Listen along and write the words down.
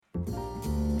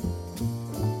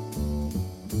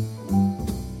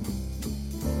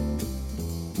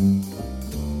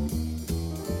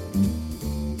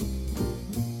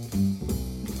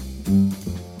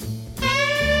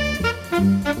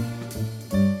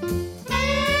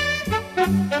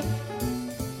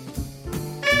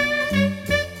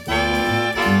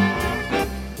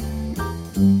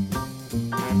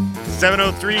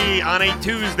7:03 on a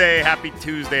Tuesday. Happy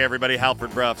Tuesday, everybody.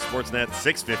 Halford Bruff, Sportsnet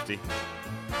 650.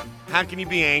 How can you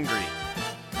be angry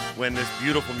when this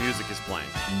beautiful music is playing?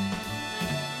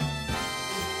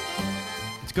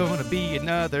 It's going to be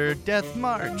another death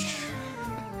march.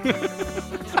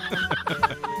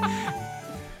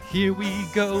 Here we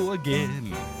go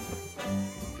again.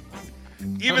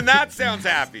 Even that sounds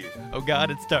happy. Oh,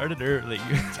 God, it started early.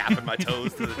 Tapping my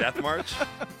toes to the death march.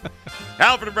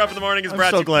 Halford and Bruff in the morning is brought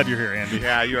I'm to so you. glad you're here, Andy.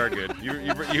 Yeah, you are good.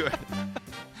 You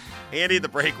Andy at the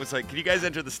break was like, can you guys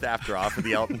enter the staff draw for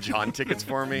the Elton John tickets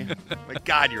for me? My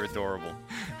God, you're adorable.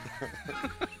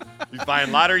 He's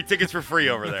buying lottery tickets for free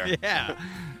over there. Yeah,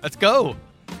 let's go.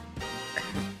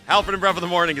 Halford and Bruff in the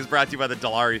morning is brought to you by the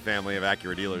Dilawri family of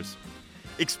Acura dealers.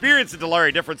 Experience the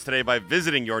Dilawri difference today by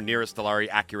visiting your nearest Dilawri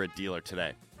Acura dealer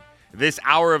today. This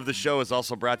hour of the show is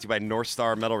also brought to you by North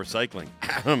Star Metal Recycling.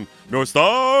 North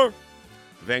Star!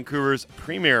 Vancouver's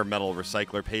premier metal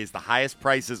recycler pays the highest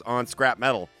prices on scrap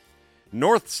metal.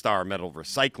 North Star Metal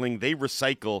Recycling, they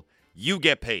recycle, you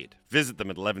get paid. Visit them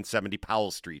at 1170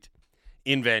 Powell Street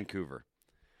in Vancouver.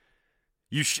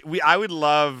 I would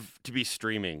love to be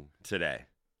streaming today.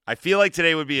 I feel like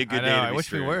today would be a good day to be I wish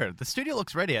streaming. we were. The studio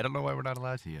looks ready. I don't know why we're not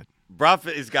allowed to yet. Bruff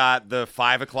has got the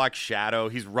 5 o'clock shadow.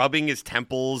 He's rubbing his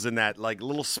temples in that like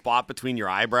little spot between your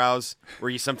eyebrows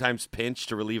where you sometimes pinch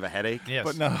to relieve a headache. Yes.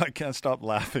 But now I can't stop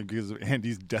laughing because of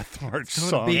Andy's Death March It's gonna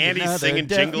song. be Andy's another singing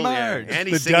death jingle. march. Yeah.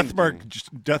 Andy's The singing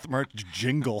Death March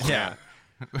jingle. Yeah.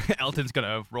 Elton's going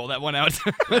to roll that one out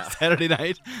Saturday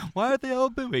night. Why are they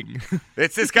all booing?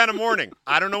 It's this kind of morning.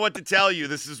 I don't know what to tell you.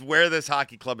 This is where this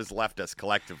hockey club has left us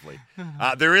collectively.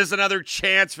 There is another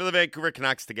chance for the Vancouver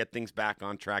Canucks to get things back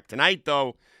on track. Tonight,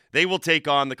 though, they will take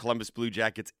on the Columbus Blue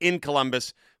Jackets in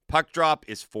Columbus. Puck drop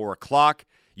is 4 o'clock.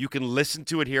 You can listen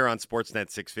to it here on Sportsnet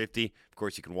 650. Of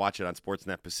course, you can watch it on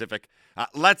Sportsnet Pacific.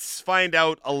 Let's find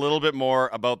out a little bit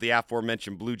more about the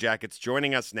aforementioned Blue Jackets.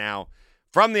 Joining us now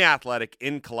from The Athletic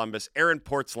in Columbus, Aaron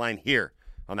Portzline here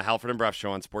on the Halford and Bruff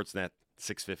Show on Sportsnet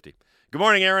 650. Good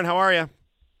morning, Aaron. How are you?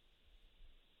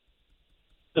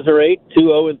 Those are 8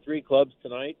 2-0-3 clubs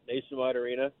tonight, Nationwide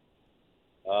Arena.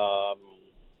 I'm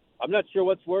not sure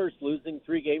what's worse, losing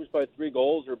 3 games by 3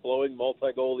 goals or blowing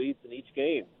multi-goal leads in each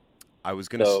game. I was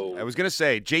gonna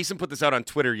say, Jason put this out on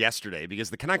Twitter yesterday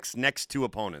because the Canucks' next 2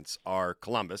 opponents are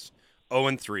Columbus,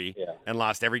 0-3, and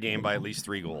lost every game by at least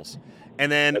 3 goals.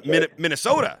 And then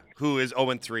Minnesota, who is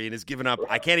 0-3 and has given up,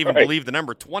 I can't even believe the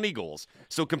number, 20 goals.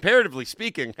 So comparatively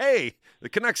speaking, hey, the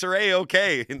Canucks are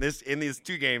A-okay in these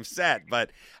 2 game set.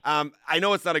 But I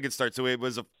know it's not a good start. So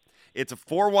it's a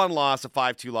 4-1 loss, a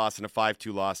 5-2 loss, and a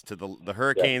 5-2 loss to the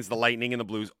Hurricanes, the Lightning, and the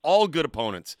Blues. All good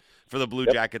opponents for the Blue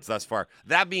Jackets thus far.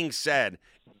 That being said,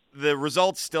 the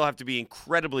results still have to be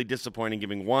incredibly disappointing,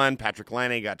 given 1, Patrick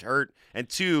Laine got hurt, and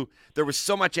 2, there was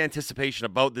so much anticipation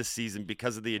about this season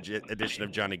because of the addition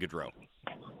of Johnny Gaudreau.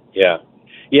 Yeah,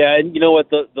 and you know what?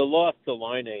 The loss to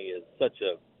Laine is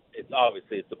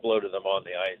it's a blow to them on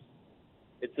the ice.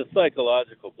 It's a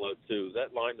psychological blow, too.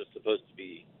 That line was supposed to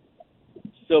be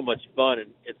so much fun,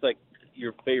 and it's like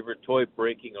your favorite toy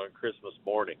breaking on Christmas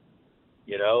morning.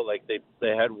 You know, like they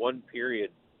had one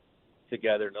period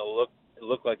together, and it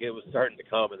looked like it was starting to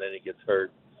come, and then he gets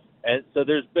hurt. And so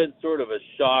there's been sort of a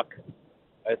shock,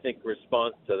 I think,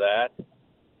 response to that.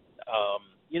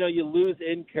 You lose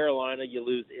in Carolina, you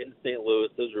lose in St. Louis.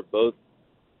 Those are both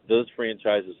those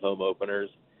franchises' home openers.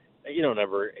 You don't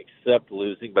ever accept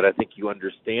losing, but I think you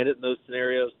understand it in those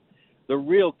scenarios. The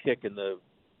real kick in the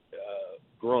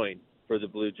groin for the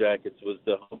Blue Jackets was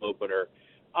the home opener.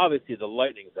 Obviously, the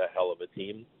Lightning's a hell of a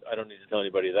team. I don't need to tell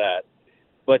anybody that.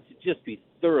 But to just be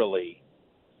thoroughly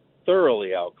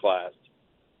outclassed.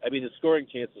 I mean, the scoring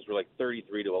chances were like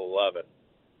 33-11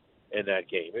 in that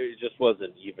game. It just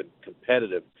wasn't even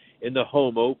competitive. In the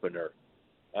home opener,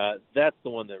 that's the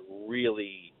one that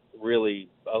really, really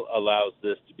allows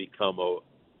this to become,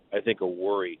 a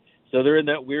worry. So they're in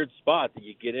that weird spot that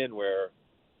you get in where,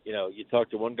 you talk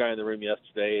to one guy in the room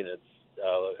yesterday, and it's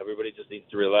everybody just needs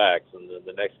to relax. And then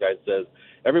the next guy says,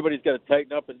 everybody's got to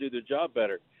tighten up and do their job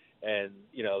better. And,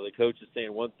 the coach is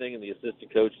saying one thing and the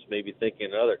assistant coach is maybe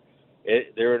thinking another.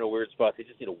 They're in a weird spot. They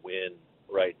just need to win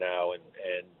right now. And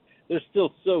they're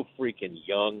still so freaking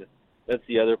young. That's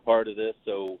the other part of this.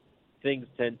 So things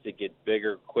tend to get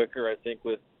bigger quicker, I think,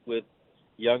 with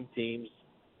young teams.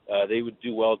 They would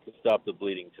do well to stop the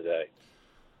bleeding today.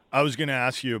 I was going to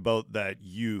ask you about that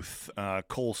youth,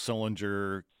 Cole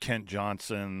Sillinger, Kent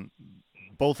Johnson.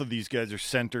 Both of these guys are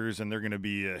centers, and they're going to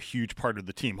be a huge part of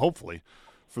the team, hopefully,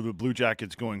 for the Blue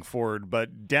Jackets going forward.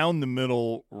 But down the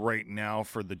middle right now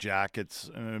for the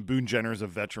Jackets, Boone Jenner's a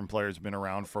veteran player, has been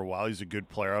around for a while. He's a good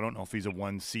player. I don't know if he's a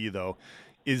 1C though.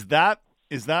 Is that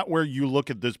where you look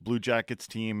at this Blue Jackets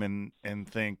team and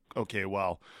think, okay,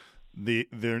 well,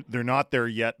 they're not there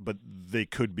yet, but they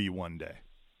could be one day?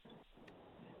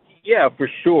 Yeah, for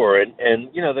sure. And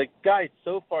you know, the guy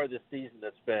so far this season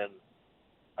that's been,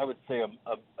 I would say,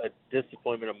 a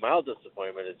disappointment, a mild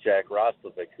disappointment, is Jack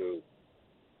Roslovic, who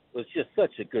was just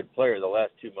such a good player the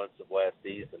last 2 months of last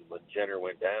season when Jenner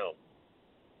went down.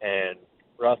 And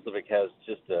Roslovic has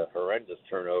just a horrendous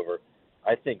turnover.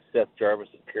 I think Seth Jarvis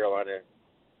of Carolina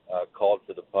called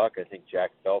for the puck. I think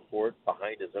Jack fell for it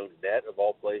behind his own net, of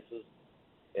all places,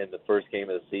 in the first game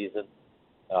of the season.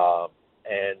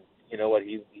 And you know what?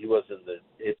 He was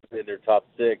in their top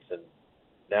six, and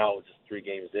now just 3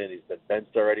 games in, he's been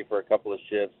benched already for a couple of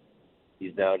shifts.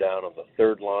 He's now down on the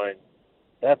third line.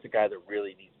 That's a guy that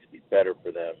really needs to be better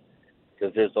for them,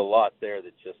 because there's a lot there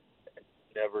that just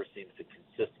never seems to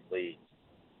consistently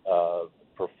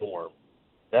perform.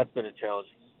 That's been a challenge.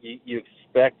 You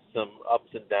expect some ups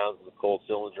and downs with Cole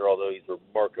Sillinger, although he's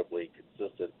remarkably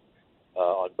consistent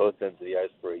on both ends of the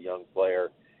ice for a young player.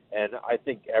 And I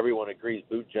think everyone agrees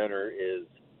Boone Jenner is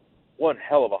one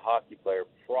hell of a hockey player,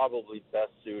 probably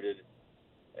best suited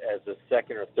as a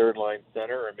second or third line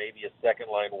center, or maybe a second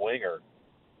line winger.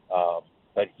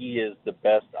 But he is the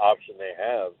best option they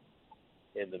have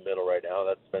in the middle right now.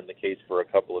 That's been the case for a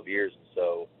couple of years, and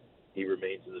so he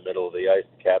remains in the middle of the ice.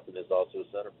 The captain is also a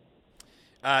center.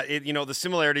 The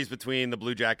similarities between the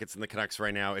Blue Jackets and the Canucks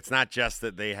right now, it's not just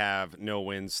that they have no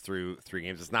wins through 3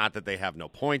 games. It's not that they have no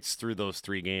points through those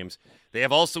 3 games. They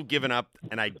have also given up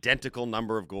an identical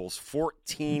number of goals,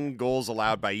 14 goals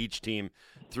allowed by each team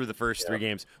through the first 3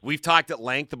 games. We've talked at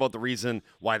length about the reason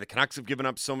why the Canucks have given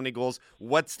up so many goals.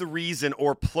 What's the reason,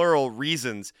 or plural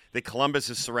reasons, that Columbus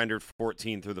has surrendered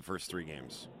 14 through the first 3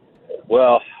 games?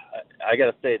 Well, I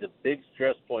got to say, the big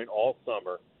stress point all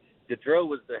summer, Gaudreau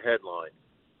was the headline.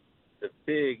 The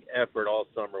big effort all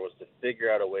summer was to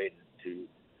figure out a way to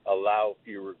allow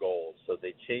fewer goals. So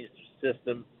they changed their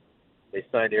system. They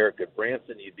signed Eric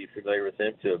Branson. You'd be familiar with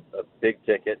him, to a big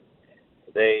ticket.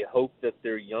 They hoped that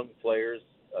their young players,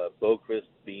 Boqvist,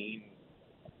 Bean,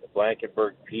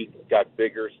 Blankenburg, Peak, got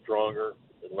bigger, stronger,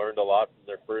 and learned a lot from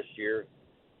their first year.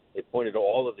 They pointed to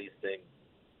all of these things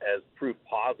as proof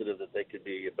positive that they could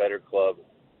be a better club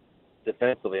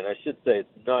defensively. And I should say,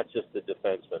 it's not just the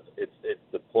defensemen. It's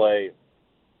the play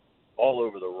all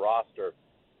over the roster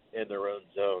in their own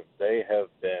zone. They have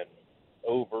been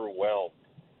overwhelmed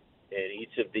in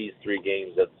each of these 3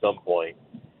 games at some point.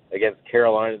 Against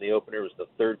Carolina in the opener was the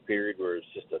third period, where it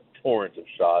was just a torrent of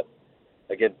shots.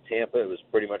 Against Tampa, it was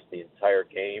pretty much the entire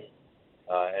game.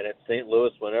 And at St.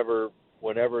 Louis, whenever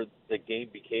the game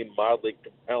became mildly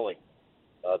compelling,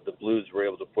 the Blues were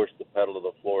able to push the pedal to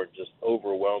the floor and just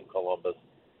overwhelm Columbus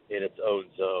in its own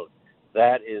zone.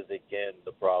 That is, again,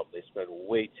 the problem. They spend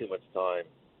way too much time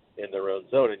in their own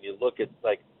zone. And you look at,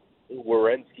 like,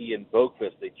 Werenski and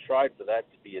Boqvist, they tried for that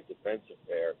to be a defensive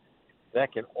pair.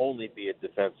 That can only be a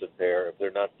defensive pair if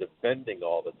they're not defending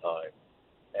all the time.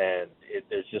 And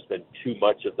there's just been too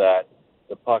much of that.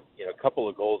 The puck, a couple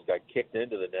of goals got kicked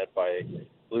into the net by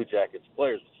Blue Jackets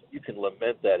players. You can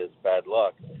lament that as bad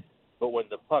luck. But when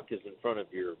the puck is in front of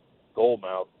your goal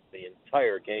mouth the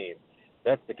entire game,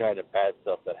 that's the kind of bad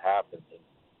stuff that happens. And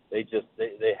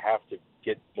they have to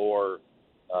get more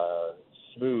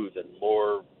smooth and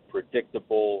more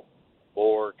predictable,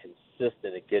 more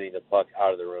consistent at getting the puck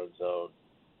out of their own zone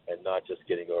and not just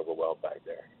getting overwhelmed back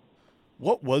there.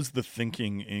 What was the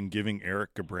thinking in giving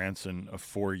Eric Gudbranson a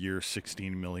 4-year,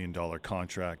 $16 million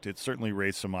contract? It certainly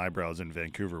raised some eyebrows in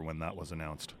Vancouver when that was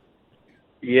announced.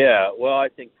 Yeah, well, I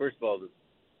think, first of all,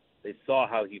 they saw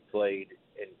how he played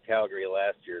in Calgary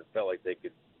last year and felt like they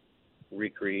could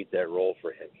recreate that role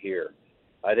for him here.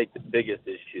 I think the biggest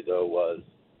issue, though, was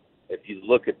if you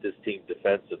look at this team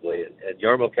defensively, and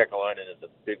Jarmo Kekalainen is a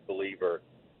big believer,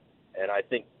 and I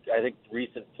think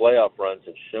recent playoff runs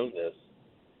have shown this.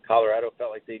 Colorado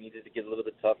felt like they needed to get a little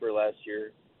bit tougher last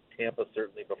year. Tampa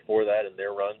certainly before that in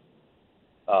their run.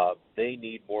 They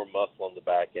need more muscle on the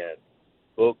back end.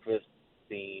 Boqvist,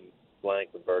 Bean,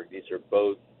 Blankenburg, these are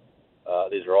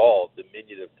all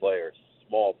diminutive players,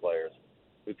 small players,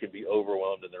 who can be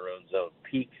overwhelmed in their own zone.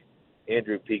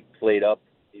 Andrew Peak played up.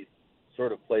 He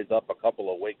sort of plays up a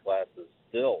couple of weight classes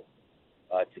still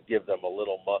to give them a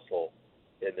little muscle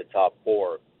in the top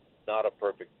 4. Not a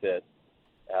perfect fit.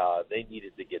 They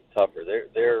needed to get tougher.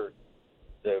 They're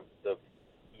the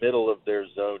middle of their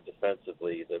zone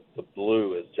defensively. The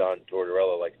blue, as John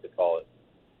Tortorella likes to call it,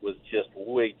 was just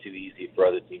way way too easy for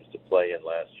other teams to play in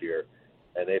last year,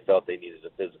 and they felt they needed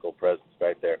a physical presence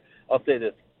right there. I'll say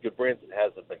this: Goodbranson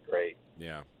hasn't been great.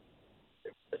 Yeah.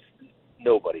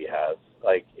 Nobody has.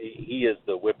 Like, he is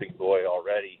the whipping boy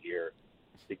already here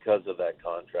because of that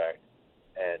contract.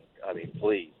 And, I mean,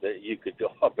 please, you could go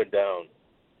up and down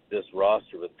this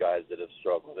roster with guys that have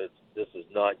struggled. This is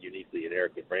not uniquely an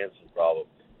Eric Goodbranson problem.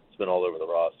 It's been all over the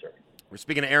roster. We're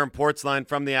speaking to Aaron Portzline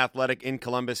from The Athletic in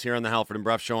Columbus here on the Halford and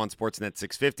Brough Show on Sportsnet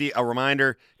 650. A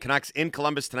reminder, Canucks in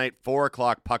Columbus tonight, 4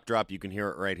 o'clock puck drop. You can hear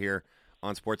it right here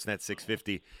on Sportsnet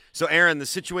 650. So, Aaron, the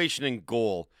situation in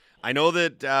goal. I know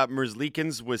that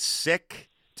Merzlikins was sick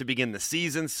to begin the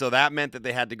season, so that meant that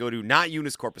they had to go to not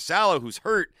Joonas Korpisalo, who's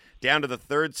hurt, down to the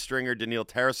third stringer, Daniil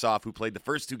Tarasov, who played the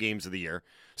first 2 games of the year.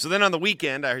 So then on the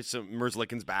weekend, I heard some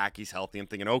Merzlikins back. He's healthy. I'm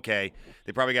thinking, okay,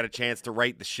 they probably got a chance to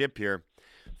right the ship here.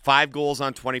 5 goals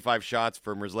on 25 shots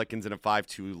for Merzlikins in a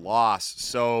 5-2 loss.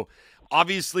 So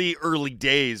obviously early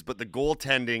days, but the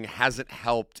goaltending hasn't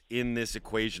helped in this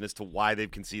equation as to why they've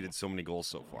conceded so many goals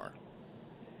so far.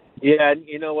 Yeah, and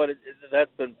you know what?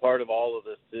 That's been part of all of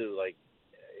this, too. Like,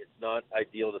 it's not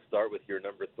ideal to start with your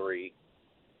number 3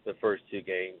 the first 2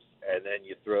 games, and then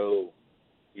you throw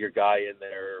your guy in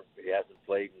there. He hasn't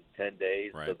played in 10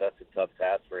 days, right. So that's a tough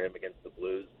task for him against the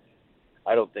Blues.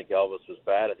 I don't think Elvis was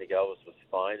bad. I think Elvis was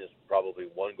fine. There's probably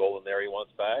 1 goal in there he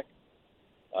wants back.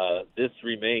 This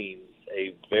remains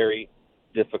a very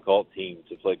difficult team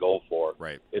to play goal for.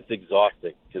 Right. It's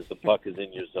exhausting because the puck is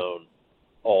in your zone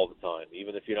all the time.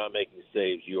 Even if you're not making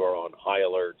saves, you are on high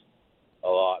alert a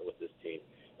lot with this team.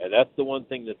 And that's the one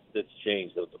thing that's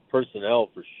changed. The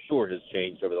personnel for sure has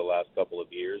changed over the last couple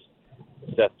of years.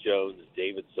 Seth Jones,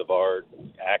 David Savard,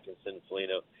 Atkinson,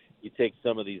 Foligno. You take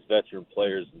some of these veteran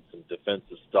players and some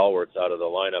defensive stalwarts out of the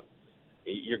lineup,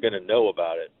 you're going to know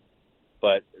about it.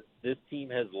 But this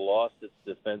team has lost its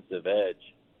defensive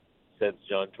edge since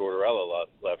John Tortorella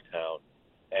left town.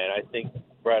 And I think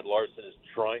Brad Larson is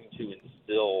trying to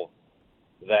instill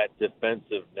that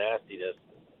defensive nastiness,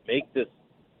 make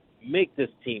this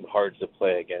team hard to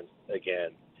play against again.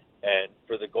 And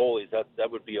for the goalies, that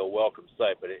would be a welcome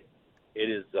sight. But it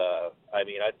is, I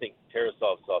think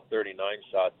Tarasov saw 39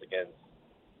 shots against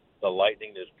the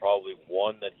Lightning. There's probably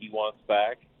 1 that he wants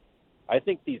back. I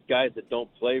think these guys that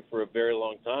don't play for a very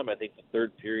long time, I think the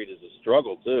third period is a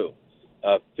struggle too,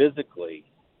 physically,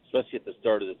 especially at the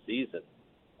start of the season.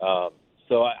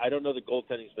 So I don't know the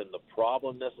goaltending's been the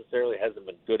problem necessarily. It hasn't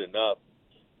been good enough.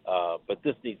 But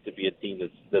this needs to be a team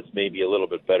that's maybe a little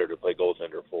bit better to play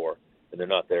goaltender for, and they're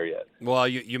not there yet. Well,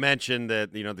 you mentioned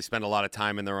that they spend a lot of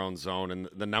time in their own zone, and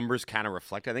the numbers kind of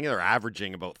reflect. I think they're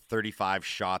averaging about 35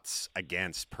 shots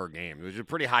against per game, which is a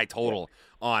pretty high total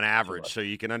on average. So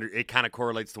you can it kind of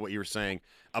correlates to what you were saying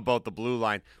about the blue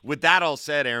line. With that all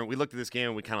said, Aaron, we looked at this game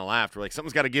and we kind of laughed. We're like,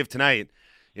 something's got to give tonight.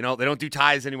 They don't do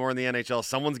ties anymore in the NHL.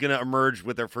 Someone's going to emerge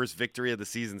with their first victory of the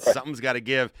season. Something's got to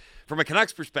give. From a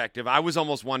Canucks perspective, I was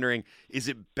almost wondering, is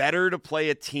it better to play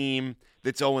a team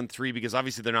that's 0-3 because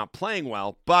obviously they're not playing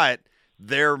well, but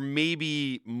they're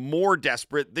maybe more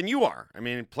desperate than you are? I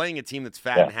mean, playing a team that's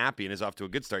fat and happy and is off to a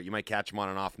good start, you might catch them on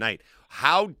an off night.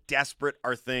 How desperate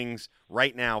are things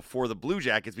right now for the Blue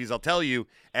Jackets? Because I'll tell you,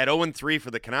 at 0-3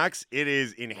 for the Canucks, it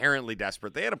is inherently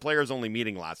desperate. They had a players-only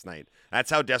meeting last night. That's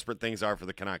how desperate things are for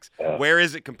the Canucks. Where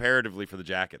is it comparatively for the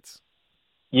Jackets?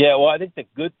 Yeah, well, I think the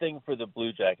good thing for the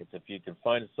Blue Jackets, if you can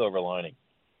find a silver lining,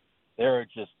 there are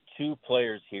just 2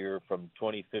 players here from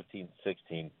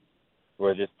 2015-16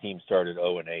 where this team started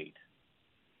 0-8.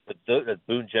 But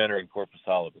Boone Jenner and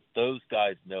Korpisalo, but those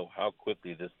guys know how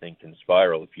quickly this thing can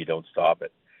spiral if you don't stop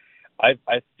it. I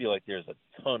feel like there's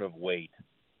a ton of weight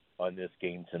on this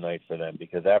game tonight for them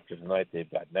because after tonight they've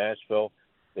got Nashville,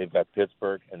 they've got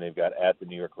Pittsburgh, and they've got at the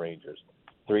New York Rangers.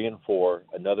 3-4,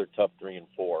 another tough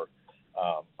 3-4.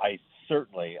 I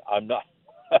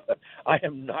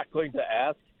am not going to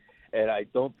ask, and I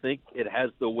don't think it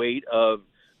has the weight of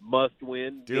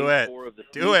must-win. Do it. Of the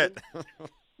Do it.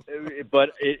 But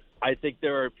I think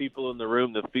there are people in the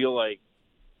room that feel like,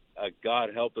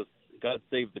 God help us, God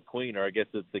save the Queen, or I guess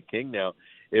it's the King now,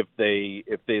 if they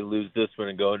lose this one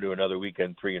and go into another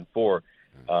weekend 3-4,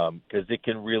 because it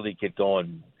can really get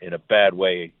going in a bad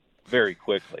way very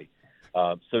quickly.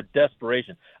 So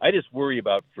desperation. I just worry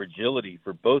about fragility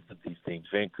for both of these teams.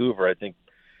 Vancouver, I think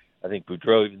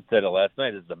Boudreau even said it last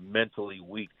night, is a mentally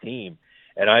weak team.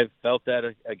 And I've felt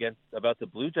that about the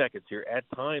Blue Jackets here at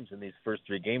times in these first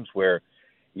 3 games where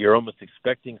you're almost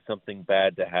expecting something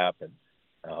bad to happen.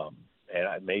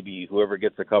 And maybe whoever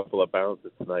gets a couple of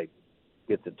bounces tonight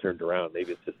gets it turned around.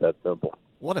 Maybe it's just that simple.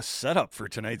 What a setup for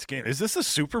tonight's game. Is this the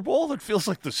Super Bowl? It feels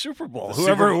like the Super Bowl.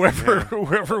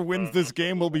 Whoever wins this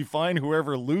game will be fine.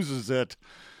 Whoever loses it,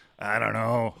 I don't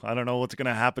know. I don't know what's going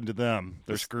to happen to them.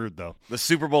 They're screwed, though. The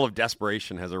Super Bowl of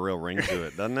desperation has a real ring to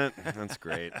it, doesn't it? That's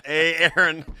great. Hey,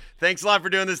 Aaron, thanks a lot for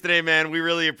doing this today, man. We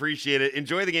really appreciate it.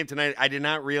 Enjoy the game tonight. I did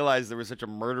not realize there was such a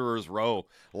murderer's row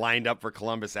lined up for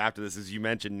Columbus after this. As you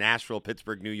mentioned, Nashville,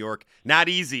 Pittsburgh, New York. Not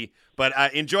easy, but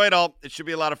enjoy it all. It should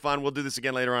be a lot of fun. We'll do this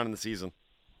again later on in the season.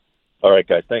 All right,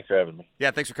 guys. Thanks for having me. Yeah,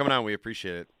 thanks for coming on. We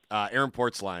appreciate it. Aaron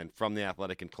Portzline from The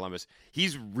Athletic in Columbus.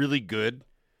 He's really good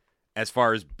as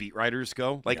far as beat writers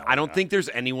go. I don't think there's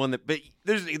anyone that – but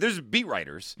there's beat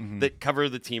writers that cover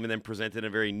the team and then present it in a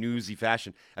very newsy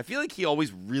fashion. I feel like he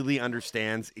always really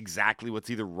understands exactly what's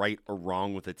either right or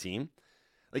wrong with a team.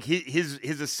 Like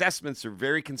his assessments are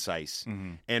very concise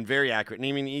and very accurate. And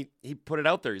I mean, he put it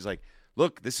out there. He's like,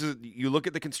 look, you look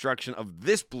at the construction of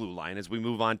this blue line as we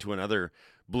move on to another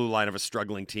blue line of a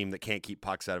struggling team that can't keep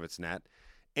pucks out of its net.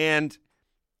 And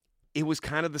it was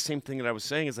kind of the same thing that I was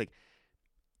saying. It's like,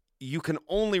 you can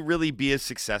only really be as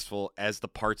successful as the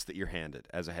parts that you're handed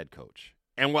as a head coach.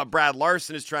 And what Brad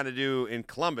Larson is trying to do in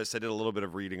Columbus, I did a little bit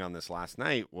of reading on this last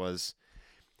night, was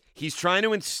he's trying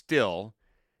to instill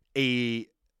a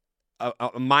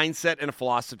mindset and a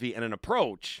philosophy and an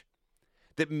approach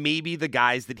that maybe the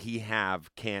guys that he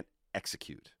have can't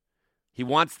execute. He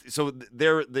wants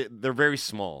they're very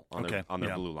small on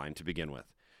their blue line to begin with.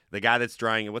 The guy that's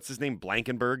drawing, what's his name,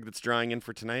 Blankenberg, that's drawing in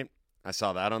for tonight. I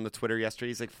saw that on the Twitter yesterday.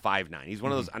 He's like 5'9". He's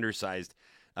one of those undersized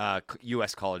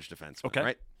U.S. college defensemen,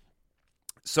 right?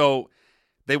 So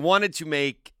they wanted to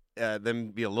make them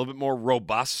be a little bit more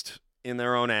robust in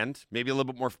their own end, maybe a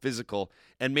little bit more physical,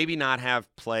 and maybe not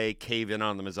have play cave in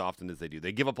on them as often as they do.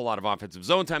 They give up a lot of offensive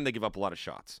zone time. They give up a lot of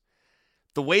shots.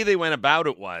 The way they went about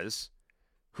it was,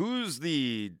 who's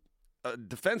the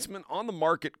defenseman on the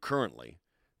market currently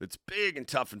that's big and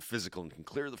tough and physical and can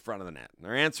clear the front of the net? And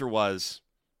their answer was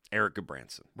Eric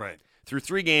Gudbranson. Right. Through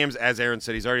 3 games, as Aaron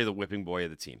said, he's already the whipping boy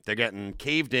of the team. They're getting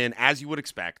caved in, as you would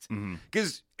expect,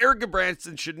 because Eric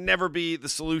Gudbranson should never be the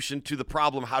solution to the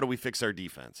problem, how do we fix our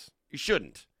defense? He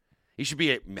shouldn't. He should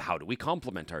be how do we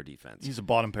complement our defense? He's a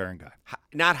bottom pairing guy.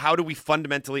 Not how do we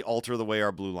fundamentally alter the way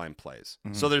our blue line plays.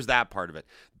 So there's that part of it.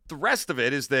 The rest of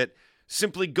it is that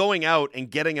simply going out and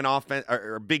getting an offense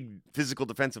or a big physical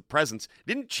defensive presence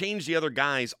didn't change the other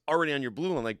guys already on your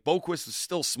blue line. Like Boquist is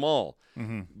still small.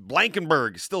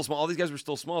 Blankenberg is still small. All these guys were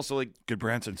still small. So like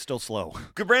Gudbranson's still slow.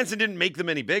 Gudbranson didn't make them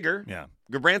any bigger. Yeah.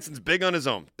 Gudbranson's big on his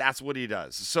own. That's what he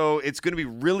does. So it's going to be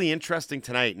really interesting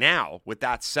tonight. Now with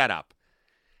that setup,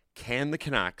 can the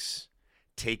Canucks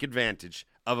take advantage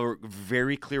of a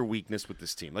very clear weakness with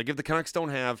this team? Like if the Canucks don't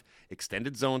have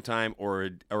extended zone time or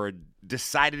a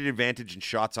decided advantage in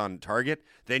shots on target,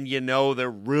 then you know they're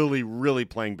really, really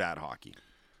playing bad hockey.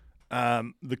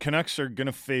 The Canucks are going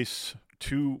to face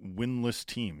 2 winless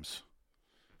teams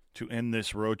to end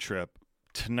this road trip.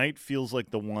 Tonight feels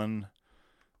like the one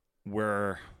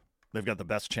where they've got the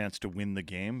best chance to win the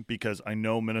game, because I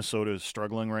know Minnesota is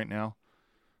struggling right now.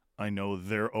 I know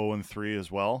they're 0-3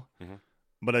 as well.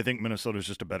 But I think Minnesota is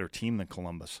just a better team than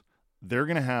Columbus. They're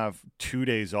going to have 2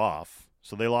 days off.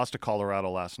 So they lost to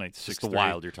Colorado last night, 6-3. It's the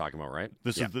Wild you're talking about, right?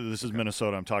 This is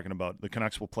Minnesota I'm talking about. The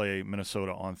Canucks will play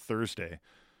Minnesota on Thursday.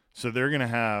 So they're going to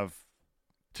have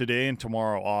today and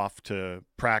tomorrow off to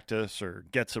practice or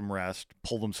get some rest,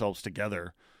 pull themselves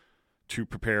together to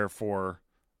prepare for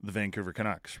the Vancouver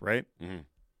Canucks, right?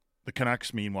 The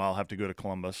Canucks, meanwhile, have to go to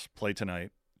Columbus, play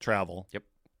tonight, travel. Yep.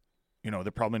 You know,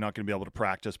 they're probably not going to be able to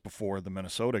practice before the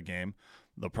Minnesota game.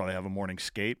 They'll probably have a morning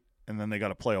skate, and then they got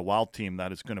to play a Wild team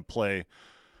that is going to play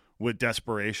with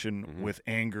desperation, with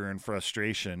anger and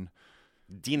frustration.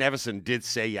 Dean Evison did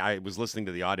say, I was listening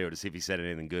to the audio to see if he said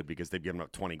anything good because they've given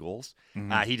up 20 goals.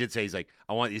 He did say, he's like,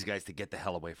 I want these guys to get the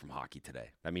hell away from hockey today.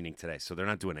 That meaning today. So they're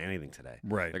not doing anything today.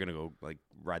 Right. They're going to go like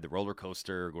ride the roller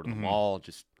coaster, go to the mall,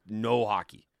 just no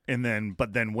hockey.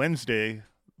 But then Wednesday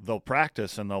they'll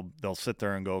practice and they'll sit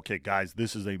there and go, okay, guys,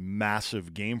 this is a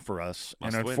massive game for us.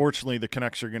 Must and unfortunately, the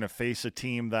Canucks are going to face a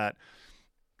team that,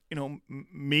 you know,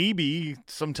 maybe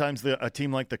sometimes a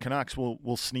team like the Canucks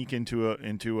will sneak into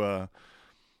an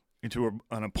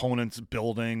opponent's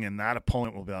building, and that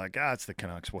opponent will be like, it's the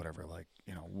Canucks, whatever. Like,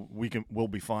 you know, we'll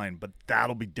be fine. But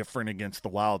that'll be different against the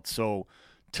Wild. So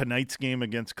tonight's game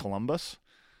against Columbus,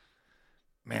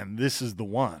 man, this is the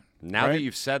one. Now that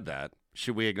you've said that,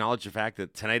 should we acknowledge the fact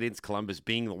that tonight against Columbus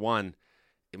being the one,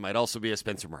 it might also be a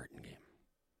Spencer Martin game?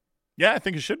 Yeah, I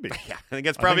think it should be. Yeah, I think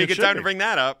that's probably a good time to bring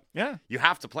that up. Yeah. You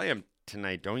have to play him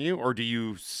tonight, don't you? Or do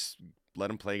you let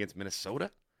him play against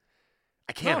Minnesota?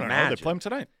 I can't No, imagine. they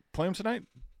play him tonight.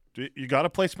 You got to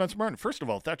play Spencer Martin. First of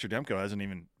all, Thatcher Demko hasn't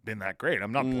even been that great.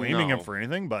 I'm not blaming him for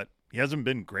anything, but he hasn't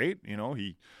been great.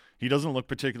 He doesn't look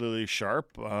particularly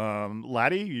sharp.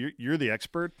 Laddie, you're the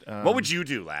expert. What would you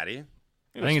do, Laddie?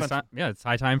 I think it's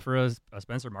high time for a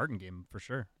Spencer Martin game for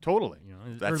sure. Totally.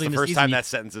 That's the first time that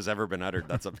sentence has ever been uttered.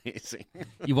 That's amazing.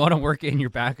 You want to work in your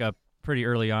backup pretty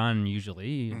early on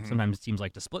usually. Mm-hmm. Sometimes teams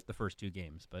like to split the first 2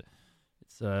 games, but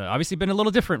it's obviously been a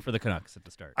little different for the Canucks at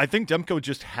the start. I think Demko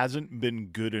just hasn't been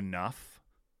good enough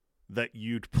that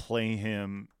you'd play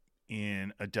him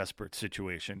in a desperate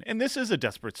situation. And this is a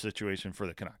desperate situation for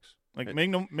the Canucks. Make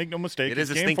no mistake. It is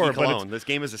a stinky cologne. This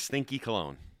game is a stinky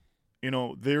cologne.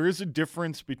 There is a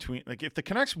difference between, if the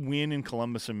Canucks win in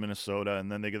Columbus and Minnesota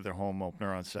and then they get their home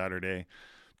opener on Saturday,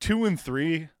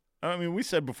 2-3, I mean, we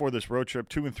said before this road trip,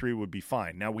 2-3 would be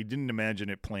fine. Now, we didn't imagine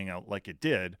it playing out like it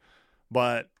did,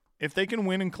 but if they can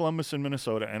win in Columbus and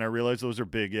Minnesota, and I realize those are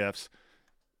big ifs,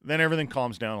 then everything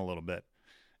calms down a little bit.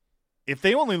 If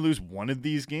they only lose one of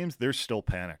these games, there's still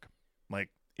panic.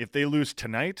 If they lose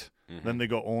tonight, then they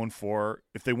go 0-4.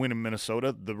 If they win in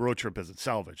Minnesota, the road trip isn't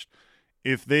salvaged.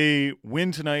 If they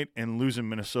win tonight and lose in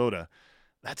Minnesota,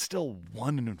 that's still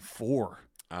 1-4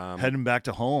 heading back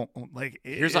to home.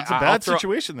 It's a bad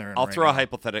situation there. I'll throw a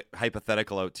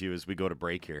hypothetical out to you as we go to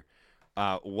break here.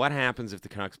 What happens if the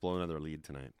Canucks blow another lead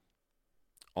tonight?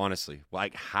 Honestly,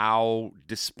 how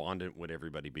despondent would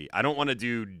everybody be? I don't want to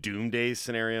do doomsday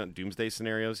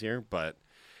scenarios here, but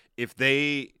if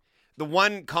the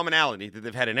one commonality that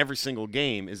they've had in every single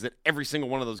game is that every single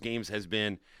one of those games has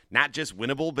been not just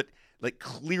winnable, but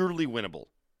clearly winnable.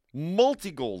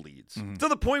 Multi-goal leads. Mm-hmm. To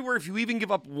the point where if you even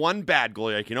give up one bad goal,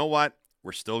 you're like, you know what?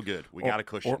 We're still good. We got a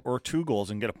cushion. Or 2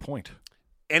 goals and get a point.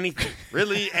 Anything.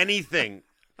 Really, anything.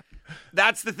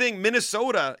 That's the thing.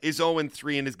 Minnesota is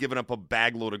 0-3 and has given up a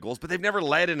bag load of goals, but they've never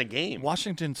led in a game.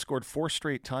 Washington scored 4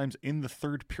 straight times in the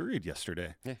 3rd period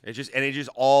yesterday. Yeah, it just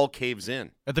all caves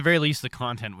in. At the very least, the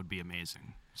content would be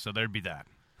amazing. So there'd be that.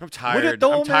 I'm tired.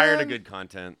 I'm tired of good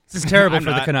content. This is terrible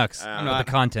for the Canucks. But the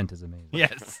content is amazing.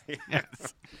 Yes.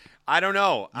 I don't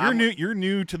know. You're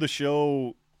new to the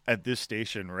show at this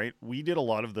station, right? We did a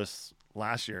lot of this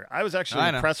last year. I was actually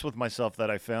impressed with myself that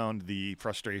I found the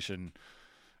frustration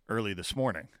early this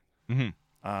morning.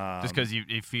 Mm-hmm. Just because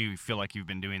if you feel like you've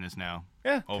been doing this now.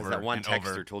 Yeah. Because that one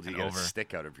texter told you to get a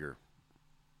stick out of your,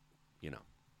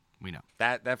 We know.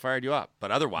 That fired you up.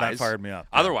 But otherwise. That fired me up.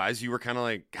 Otherwise, you were kind of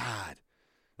like, God.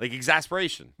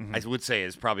 Exasperation, I would say,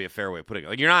 is probably a fair way of putting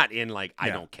it. You're not in, I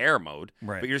don't care mode.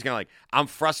 Right. But you're just kind of I'm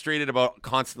frustrated about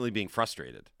constantly being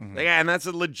frustrated. Mm-hmm. And that's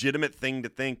a legitimate thing to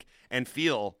think and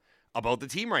feel about the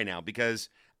team right now. Because,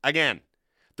 again,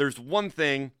 there's one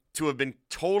thing to have been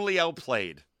totally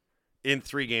outplayed in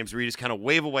 3 games where you just kind of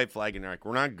wave a white flag and you're like,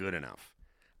 we're not good enough.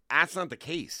 That's not the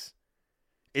case.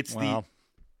 It's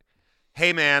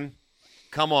hey, man,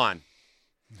 come on.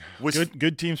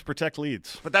 Good teams protect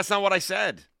leads. But that's not what I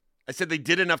said. I said they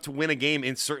did enough to win a game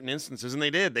in certain instances, and they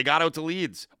did. They got out to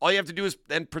leads. All you have to do is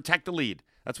then protect the lead.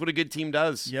 That's what a good team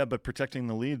does. Yeah, but protecting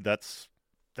the lead, that's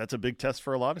a big test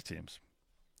for a lot of teams.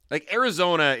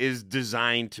 Arizona is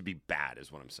designed to be bad,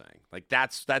 is what I'm saying.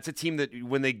 That's a team that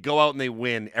when they go out and they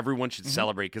win, everyone should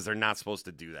celebrate because they're not supposed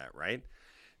to do that, right?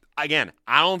 Again,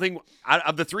 I don't think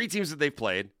of the 3 teams that they've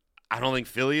played, I don't think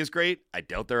Philly is great. I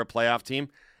doubt they're a playoff team.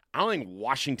 I don't think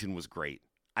Washington was great.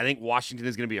 I think Washington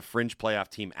is going to be a fringe playoff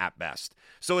team at best.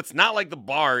 So it's not like the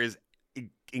bar is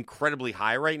incredibly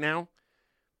high right now,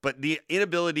 but the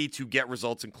inability to get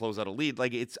results and close out a lead,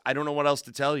 I don't know what else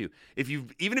to tell you.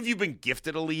 Even if you've been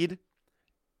gifted a lead,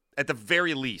 at the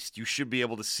very least, you should be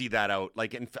able to see that out.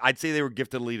 I'd say they were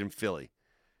gifted a lead in Philly.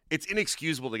 It's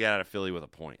inexcusable to get out of Philly with a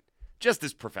point, just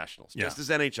as professionals, just as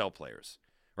NHL players,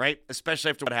 right?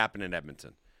 Especially after what happened in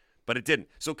Edmonton. But it didn't.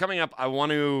 So coming up, I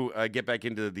want to get back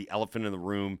into the elephant in the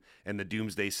room and the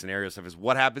doomsday scenario stuff is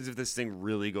what happens if this thing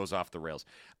really goes off the rails.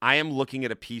 I am looking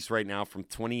at a piece right now from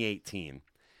 2018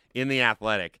 in The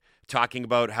Athletic talking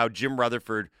about how Jim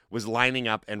Rutherford was lining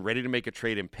up and ready to make a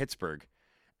trade in Pittsburgh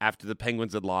after the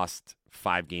Penguins had lost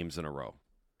 5 games in a row.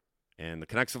 And the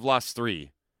Canucks have lost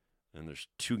 3, and there's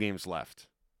 2 games left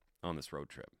on this road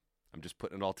trip. I'm just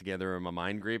putting it all together in my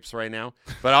mind grapes right now.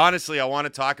 But honestly, I want to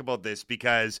talk about this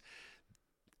because,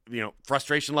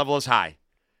 frustration level is high.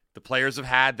 The players have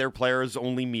had their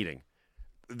players-only meeting.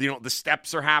 The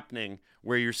steps are happening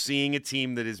where you're seeing a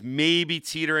team that is maybe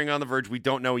teetering on the verge. We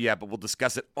don't know yet, but we'll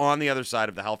discuss it on the other side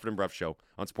of the Halford and Bruff Show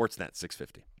on Sportsnet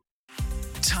 650.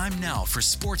 Time now for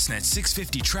Sportsnet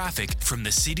 650 traffic from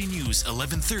the City News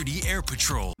 1130 Air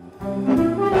Patrol.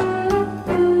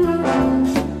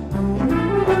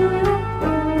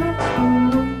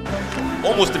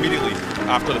 almost immediately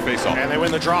after the faceoff. And they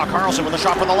win the draw. Carlson with a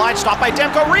shot from the line, stopped by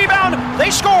Demko, rebound, they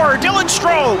score, Dylan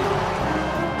Strome.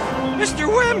 Mr.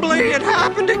 Wembley, it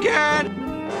happened again.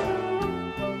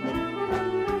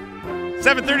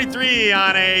 7:33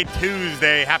 on a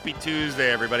Tuesday. Happy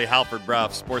Tuesday, everybody. Halford Brough,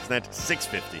 Sportsnet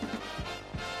 650.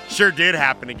 Sure did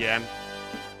happen again.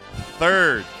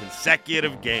 Third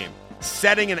consecutive game,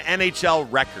 setting an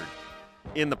NHL record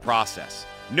in the process.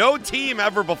 No team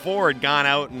ever before had gone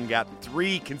out and got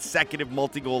 3 consecutive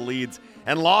multi-goal leads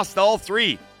and lost all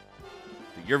 3.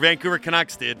 Your Vancouver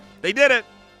Canucks did. They did it.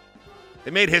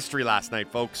 They made history last night,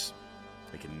 folks.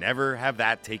 They can never have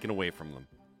that taken away from them,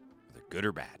 whether good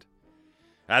or bad.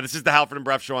 This is the Halford and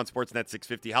Brough Show on Sportsnet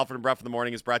 650. Halford and Brough in the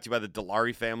Morning is brought to you by the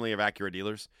Dilawri family of Acura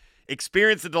dealers.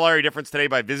 Experience the Dilawri difference today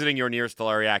by visiting your nearest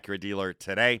Dilawri Acura dealer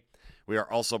today. We are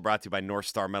also brought to you by North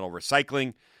Star Metal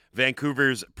Recycling.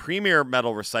 Vancouver's premier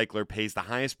metal recycler pays the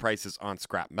highest prices on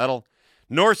scrap metal.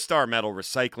 North Star Metal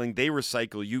Recycling, they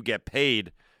recycle, you get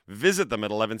paid. Visit them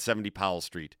at 1170 Powell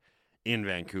Street in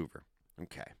Vancouver.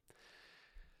 Okay.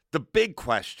 The big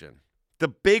question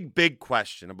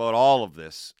about all of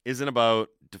this isn't about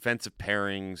defensive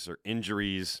pairings or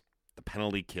injuries, the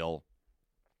penalty kill.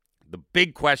 The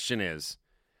big question is,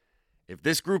 if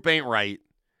this group ain't right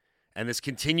and this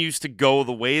continues to go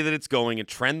the way that it's going and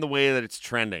trend the way that it's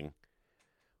trending,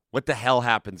 what the hell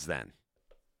happens then?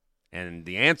 And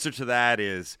the answer to that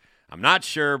is, I'm not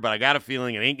sure, but I got a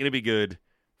feeling it ain't going to be good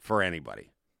for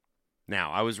anybody.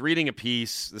 Now, I was reading a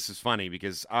piece. This is funny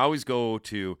because I always go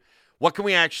to, what can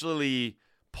we actually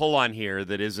pull on here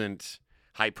that isn't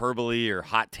hyperbole or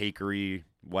hot takery,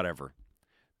 whatever,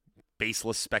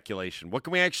 baseless speculation? What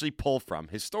can we actually pull from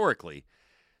historically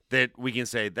that we can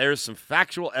say there's some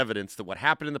factual evidence that what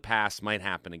happened in the past might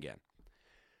happen again?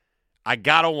 I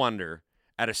got to wonder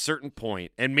at a certain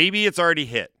point, and maybe it's already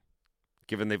hit,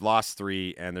 given they've lost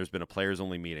 3 and there's been a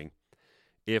players-only meeting,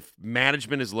 if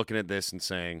management is looking at this and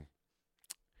saying,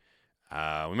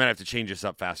 we might have to change this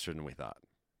up faster than we thought.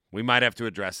 We might have to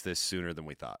address this sooner than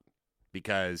we thought.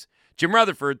 Because Jim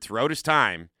Rutherford, throughout his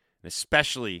time, and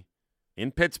especially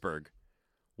in Pittsburgh,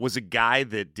 was a guy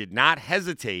that did not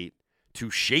hesitate to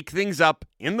shake things up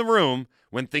in the room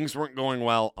when things weren't going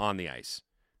well on the ice.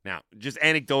 Now, just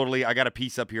anecdotally, I got a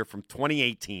piece up here from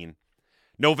 2018,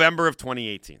 November of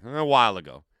 2018, a while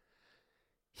ago.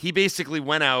 He basically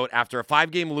went out after a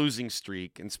 5-game losing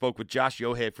streak and spoke with Josh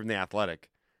Yohe from The Athletic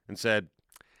and said,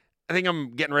 I think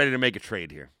I'm getting ready to make a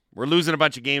trade here. We're losing a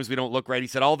bunch of games. We don't look right. He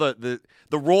said all the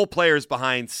role players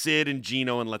behind Sid and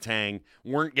Gino and Letang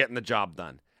weren't getting the job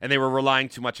done, and they were relying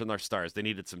too much on their stars. They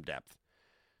needed some depth.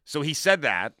 So he said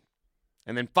that,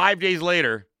 and then 5 days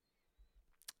later,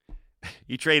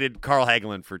 he traded Carl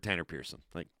Hagelin for Tanner Pearson.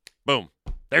 Like, boom,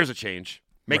 there's a change.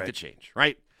 Make the change,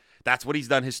 right? That's what he's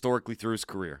done historically through his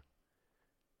career.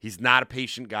 He's not a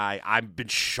patient guy. I've been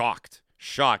shocked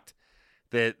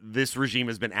that this regime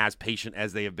has been as patient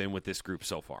as they have been with this group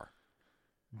so far.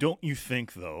 Don't you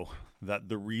think, though, that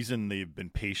the reason they've been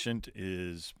patient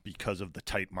is because of the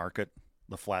tight market,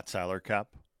 the flat salary cap?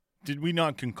 Did we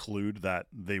not conclude that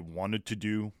they wanted to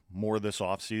do more this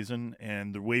offseason?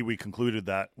 And the way we concluded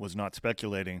that was not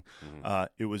speculating.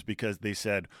 It was because they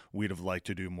said we'd have liked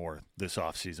to do more this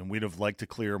offseason. We'd have liked to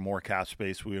clear more cap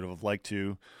space. We would have liked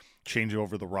to change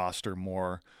over the roster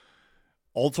more.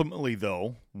 Ultimately,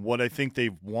 though, what I think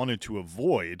they've wanted to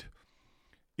avoid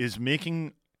is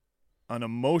making an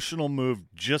emotional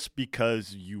move just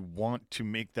because you want to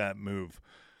make that move.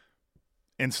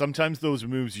 And sometimes those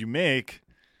moves you make,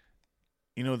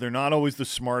 you know, they're not always the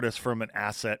smartest from an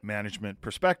asset management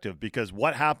perspective, because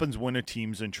what happens when a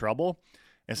team's in trouble?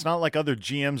 It's not like other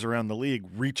GMs around the league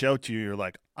reach out to you. You're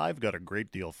like, I've got a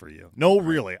great deal for you. No,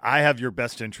 really. I have your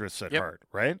best interests at heart,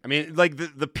 right? I mean, like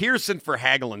the Pearson for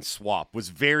Hagelin swap was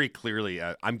very clearly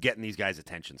I'm getting these guys'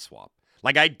 attention swap.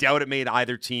 Like, I doubt it made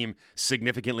either team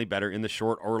significantly better in the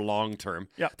short or long term.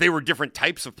 Yeah. They were different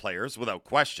types of players, without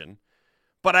question.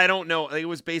 But I don't know. It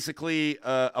was basically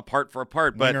a part for a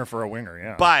part. Winger for a winger,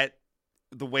 yeah. But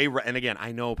the way, and again,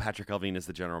 I know Patrick Allvin is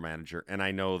the general manager, and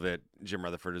I know that Jim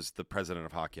Rutherford is the president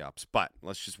of Hockey Ops, but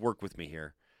let's just work with me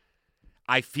here.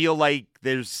 I feel like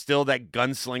there's still that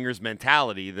gunslinger's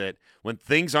mentality that when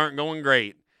things aren't going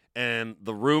great and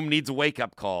the room needs a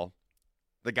wake-up call,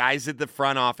 the guys at the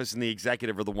front office and the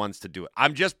executive are the ones to do it.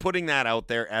 I'm just putting that out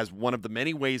there as one of the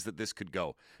many ways that this could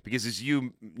go. Because as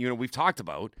we've talked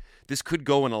about, this could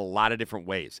go in a lot of different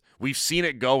ways. We've seen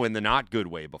it go in the not good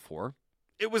way before.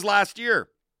 It was last year.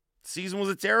 The season was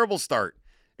a terrible start.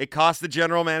 It cost the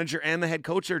general manager and the head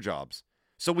coach their jobs.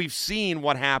 So we've seen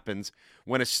what happens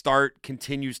when a start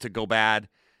continues to go bad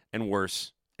and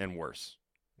worse and worse.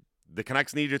 the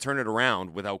Canucks need to turn it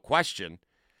around without question.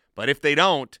 But if they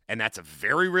don't, and that's a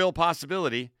very real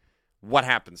possibility, what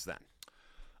happens then?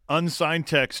 Unsigned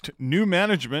text, new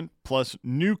management plus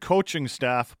new coaching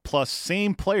staff plus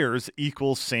same players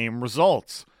equals same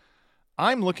results.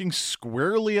 I'm looking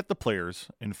squarely at the players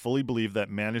and fully believe that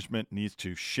management needs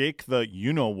to shake the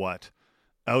you-know-what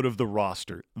out of the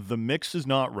roster. The mix is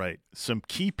not right. Some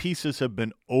key pieces have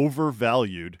been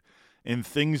overvalued, and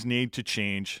things need to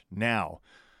change now.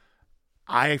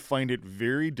 I find it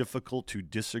very difficult to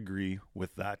disagree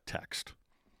with that text.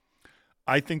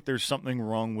 I think there's something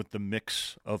wrong with the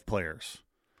mix of players.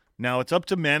 Now, it's up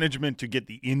to management to get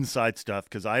the inside stuff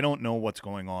because I don't know what's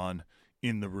going on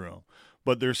in the room.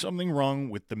 But there's something wrong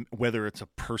with whether it's a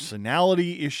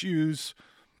personality issues.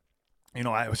 You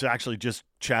know, I was actually just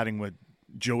chatting with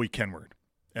Joey Kenward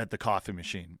at the coffee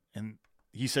machine, and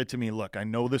he said to me, look, I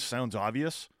know this sounds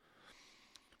obvious,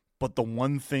 but the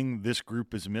one thing this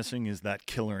group is missing is that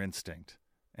killer instinct.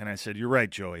 And I said, you're right,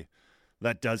 Joey.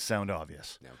 That does sound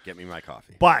obvious. Now, get me my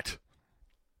coffee. But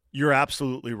you're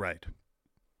absolutely right.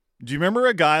 Do you remember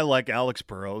a guy like Alex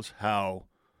Burrows, how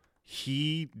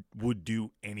he would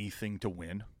do anything to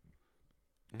win?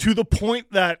 Mm-hmm. To the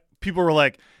point that people were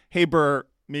like, hey, Burr,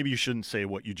 maybe you shouldn't say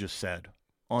what you just said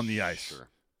on the ice. Sure.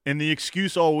 And the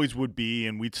excuse always would be,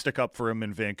 and we'd stick up for him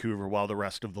in Vancouver while the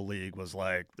rest of the league was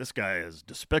like, this guy is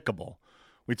despicable.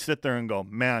 We'd sit there and go,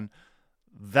 man,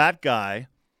 that guy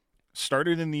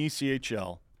started in the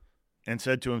ECHL and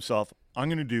said to himself, I'm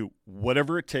going to do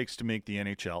whatever it takes to make the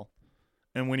NHL.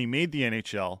 And when he made the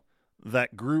NHL,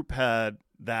 that group had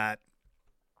that,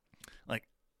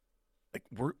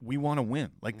 we want to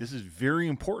win. Like, this is very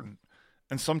important.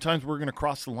 And sometimes we're going to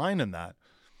cross the line in that.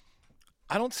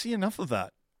 I don't see enough of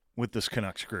that with this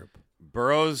Canucks group.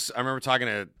 Burrows, I remember talking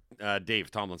to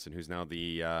Dave Tomlinson, who's now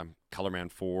the color man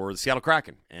for the Seattle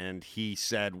Kraken, and he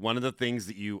said one of the things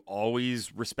that you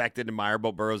always respected and admired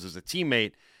about Burrows as a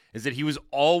teammate is that he was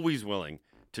always willing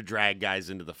to drag guys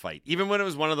into the fight, even when it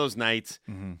was one of those nights,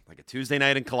 like a Tuesday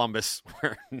night in Columbus,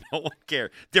 where no one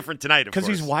cared. Different tonight, of course.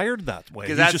 Because he's wired that way.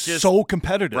 He's that's just so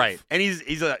competitive. Right, and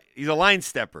he's a line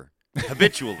stepper.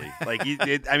 Habitually.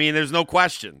 There's no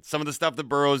question. Some of the stuff that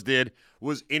Burrows did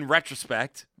was, in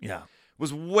retrospect,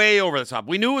 was way over the top.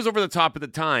 We knew it was over the top at the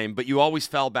time, but you always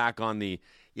fell back on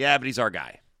but he's our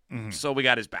guy. Mm-hmm. So we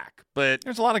got his back. But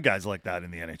there's a lot of guys like that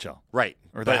in the NHL. Right.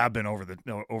 Or that have been over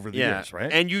the years, right?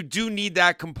 And you do need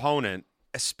that component,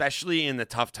 especially in the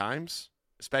tough times,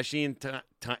 especially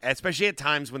at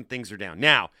times when things are down.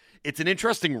 Now, it's an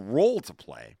interesting role to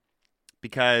play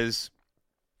because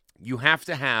you have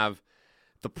to have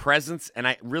the presence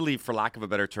and really, for lack of a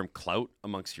better term, clout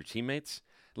amongst your teammates.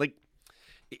 Like,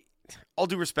 all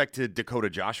due respect to Dakota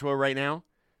Joshua right now,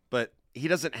 but he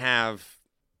doesn't have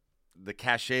the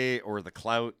cachet or the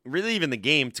clout, really even the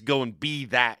game, to go and be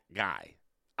that guy.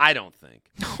 I don't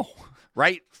think. No.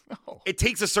 Right? No. It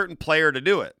takes a certain player to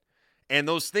do it. And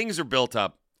those things are built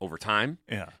up over time.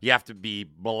 Yeah. You have to be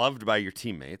beloved by your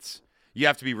teammates. You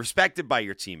have to be respected by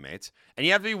your teammates, and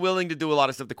you have to be willing to do a lot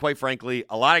of stuff that, quite frankly,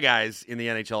 a lot of guys in the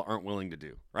NHL aren't willing to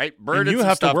do, right? And you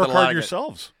have to work hard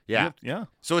yourselves. Yeah. Yeah.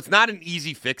 So it's not an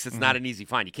easy fix. It's not an easy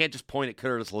find. You can't just point at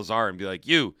Curtis Lazar and be like,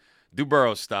 you, do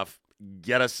Burrows stuff,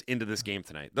 get us into this game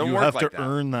tonight. You have to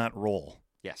earn that role.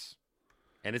 Yes.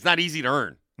 And it's not easy to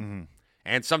earn. Mm-hmm.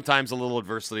 And sometimes a little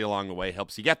adversity along the way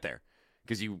helps you get there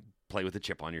because you play with a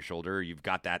chip on your shoulder. You've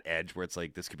got that edge where it's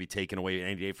like, this could be taken away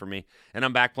any day from me, and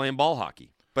I'm back playing ball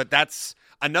hockey. But that's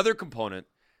another component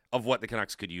of what the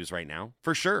Canucks could use right now,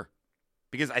 for sure,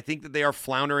 because I think that they are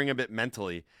floundering a bit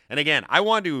mentally. And again, I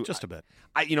want to just a bit.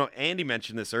 Andy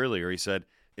mentioned this earlier. He said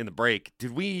in the break,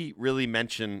 did we really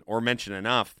mention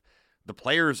enough the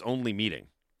players only meeting?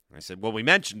 And I said, well, we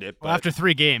mentioned it. But well, after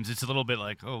 3 games, it's a little bit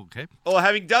like, oh, okay. Well,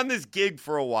 having done this gig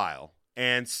for a while,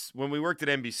 and when we worked at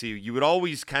NBC, you would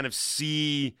always kind of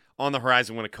see on the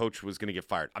horizon when a coach was going to get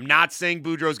fired. I'm not saying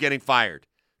Boudreau's getting fired.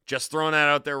 Just throwing that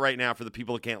out there right now for the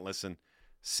people that can't listen,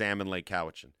 Sam and Lake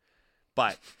Cowichan.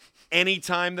 But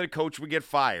anytime that a coach would get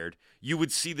fired, you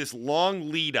would see this long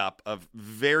lead up of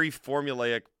very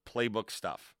formulaic playbook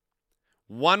stuff.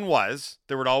 One was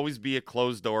there would always be a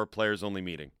closed-door players-only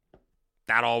meeting.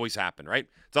 That always happened, right?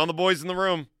 It's on the boys in the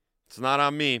room. It's not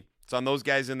on me. It's on those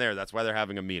guys in there. That's why they're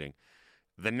having a meeting.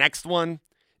 The next one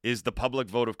is the public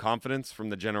vote of confidence from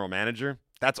the general manager.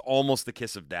 That's almost the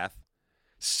kiss of death.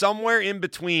 Somewhere in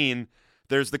between,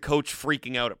 there's the coach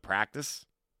freaking out at practice,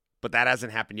 but that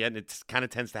hasn't happened yet, and it kind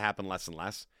of tends to happen less and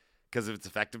less because of its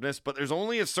effectiveness. But there's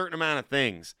only a certain amount of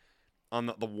things on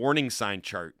the warning sign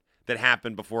chart that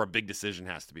happen before a big decision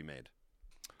has to be made.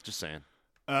 Just saying.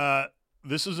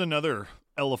 This is another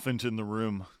elephant in the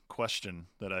room question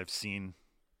that I've seen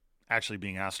actually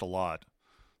being asked a lot.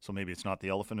 So maybe it's not the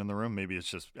elephant in the room. Maybe it's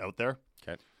just out there.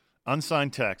 Okay.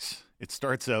 Unsigned text. It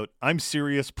starts out, "I'm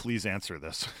serious. Please answer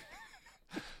this."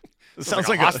 It sounds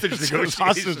like a hostage negotiation.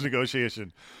 Hostage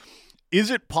negotiation.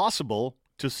 Is it possible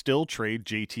to still trade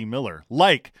JT Miller?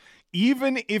 Like,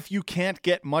 even if you can't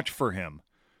get much for him,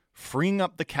 freeing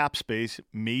up the cap space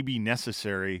may be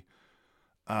necessary.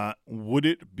 Would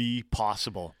it be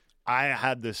possible? I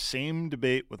had the same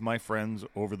debate with my friends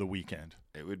over the weekend.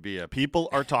 It would be People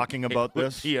are talking about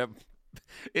this.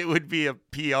 It would be a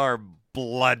PR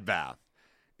bloodbath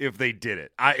if they did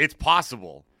it. It's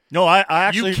possible. No, I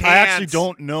actually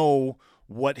don't know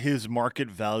what his market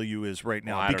value is right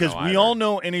now, because we all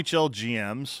know NHL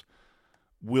GMs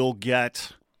will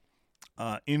get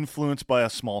influenced by a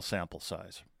small sample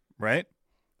size, right?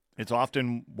 It's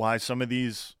often why some of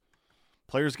these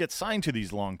players get signed to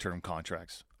these long-term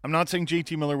contracts. I'm not saying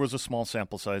JT Miller was a small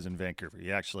sample size in Vancouver.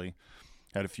 He actually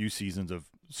had a few seasons of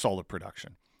solid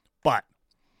production. But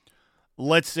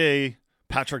let's say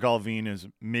Patrick Allvin is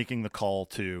making the call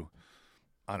to,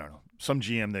 I don't know, some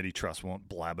GM that he trusts, won't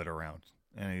blab it around.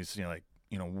 And he's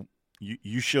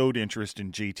you showed interest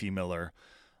in JT Miller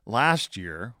last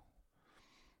year.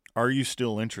 Are you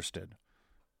still interested?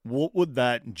 What would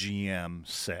that GM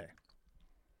say?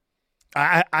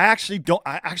 I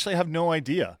actually have no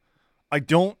idea. I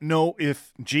don't know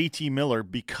if JT Miller,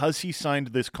 because he signed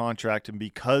this contract and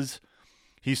because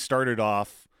he started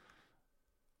off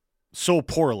so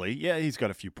poorly, yeah, he's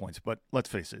got a few points, but let's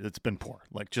face it, it's been poor.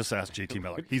 Like, just ask JT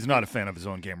Miller. He's not a fan of his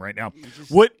own game right now.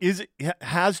 What is it?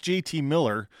 Has JT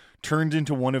Miller turned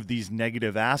into one of these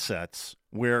negative assets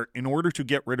where, in order to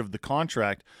get rid of the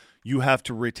contract, you have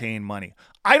to retain money?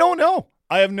 I don't know.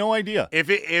 I have no idea.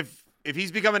 If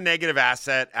he's become a negative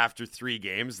asset after 3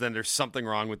 games, then there's something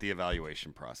wrong with the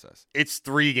evaluation process. It's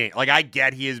 3 games. Like, I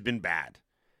get he has been bad,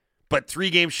 but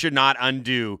 3 games should not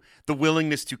undo the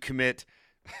willingness to commit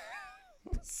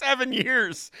 7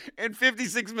 years and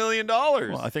 $56 million.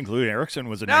 Well, I think Louis Eriksson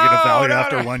was a negative value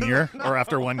after 1 year or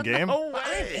after 1 game. No way.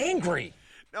 I'm angry.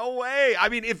 No way. I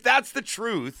mean, if that's the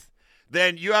truth,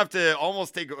 then you have to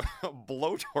almost take a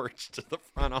blowtorch to the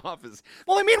front office.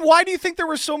 Well, I mean, why do you think there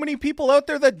were so many people out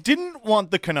there that didn't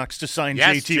want the Canucks to sign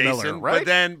JT Miller, right?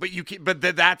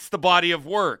 But that's the body of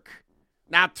work,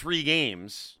 not 3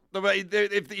 games.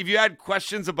 If you had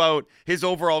questions about his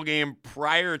overall game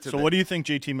prior to what do you think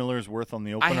JT Miller is worth on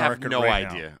the open market right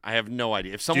now? I have no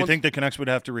idea. Do you think the Canucks would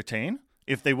have to retain?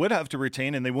 If they would have to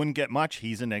retain and they wouldn't get much,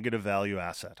 he's a negative value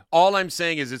asset. All I'm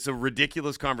saying is it's a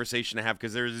ridiculous conversation to have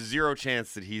because there's 0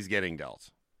 chance that he's getting dealt.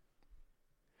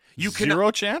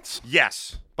 Zero chance?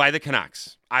 Yes, by the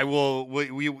Canucks. I will.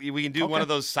 We can do one of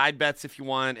those side bets if you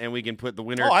want, and we can put the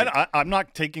winner. Oh, I'm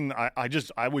not taking.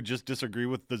 I would just disagree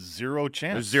with the 0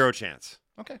 chance. There's 0 chance.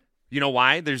 Okay. You know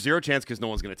why? There's 0 chance because no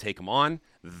one's going to take him on.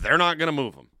 They're not going to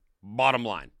move him. Bottom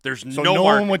line, there's no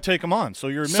one would take him on. So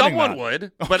you're admitting someone that.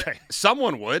 would, but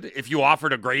someone would if you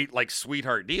offered a great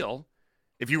sweetheart deal.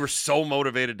 If you were so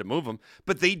motivated to move him,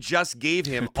 but they just gave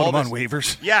him put him on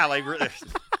waivers. Yeah,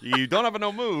 you don't have a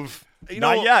no move.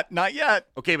 Not yet.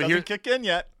 Okay, but doesn't kick in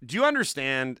yet. Do you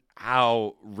understand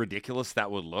how ridiculous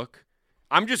that would look?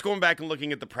 I'm just going back and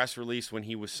looking at the press release when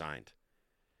he was signed,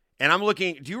 and I'm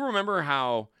looking. Do you remember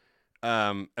how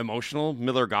emotional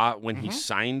Miller got when he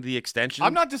signed the extension?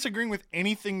 I'm not disagreeing with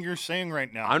anything you're saying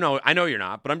right now. I know you're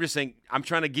not, but I'm just saying I'm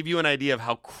trying to give you an idea of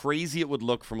how crazy it would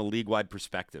look from a league-wide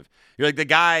perspective. You're like the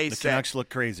guy the said, Canucks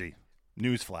look crazy.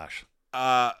 Newsflash.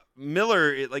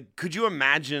 Miller, could you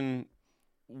imagine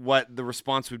what the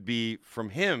response would be from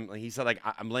him? Like, he said,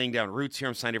 I'm laying down roots here.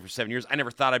 I'm signed here for 7 years. I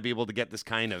never thought I'd be able to get this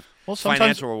kind of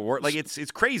financial reward. Like,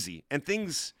 it's crazy. And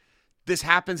this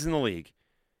happens in the league.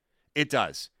 It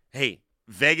does. Hey,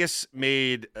 Vegas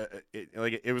made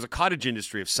it was a cottage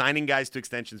industry of signing guys to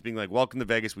extensions, being like, "Welcome to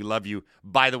Vegas, we love you.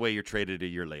 By the way, you're traded a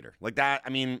year later." Like that.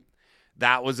 I mean,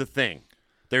 that was a thing.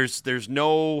 There's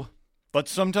no. But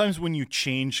sometimes when you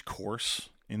change course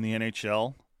in the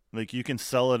NHL, you can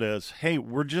sell it as, "Hey,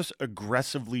 we're just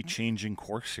aggressively changing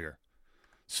course here."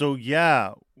 So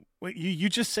yeah, you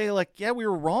just say "Yeah, we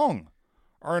were wrong.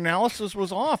 Our analysis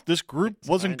was off. This group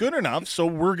wasn't good enough, so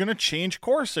we're going to change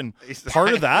course." And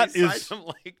part of that is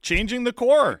changing the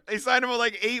core. They signed him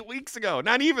 8 weeks ago.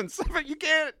 Not even 7. You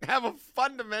can't have a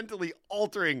fundamentally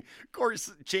altering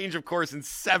change of course in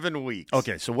 7 weeks.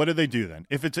 Okay, so what do they do then?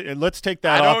 If let's take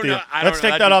that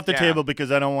off the table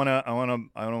because I don't want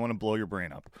to blow your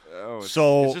brain up. Oh, it's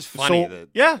just funny.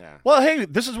 Yeah. Well, hey,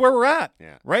 this is where we're at.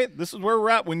 Yeah. Right? This is where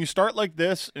we're at when you start like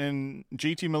this, and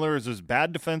JT Miller is as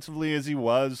bad defensively as he was.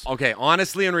 was. Okay,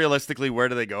 honestly and realistically, where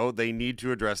do they go? They need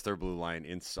to address their blue line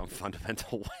in some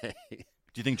fundamental way.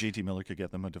 Do you think JT Miller could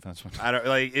get them a defenseman? I don't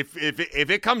like if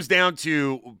it comes down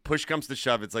to push comes to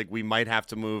shove, it's like we might have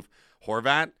to move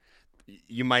Horvat.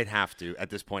 You might have to at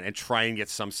this point and try and get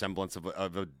some semblance of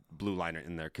a blue liner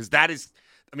in there, because that is,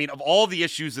 I mean, of all the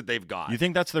issues that they've got, You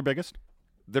think that's their biggest?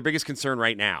 Their biggest concern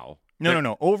right now.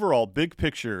 No. Overall, big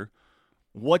picture,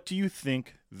 what do you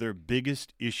think their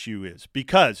biggest issue is?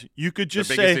 Because you could just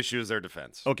their say biggest issue is their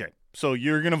defense. Okay, so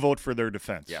you're going to vote for their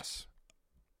defense. Yes.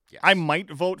 I might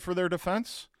vote for their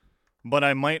defense, but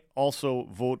I might also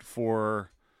vote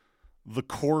for the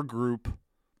core group,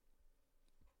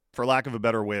 for lack of a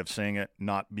better way of saying it,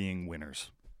 not being winners.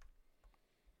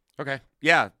 Okay.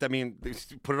 Yeah. I mean,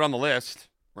 put it on the list,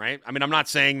 right? I mean, I'm not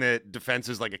saying that defense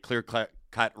is like a clear-cut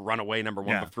runaway number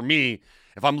one, but for me,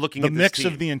 if I'm looking at the this mix team,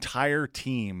 of the entire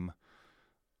team,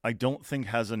 I don't think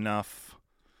has enough.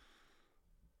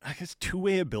 I guess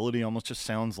two-way ability almost just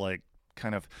sounds like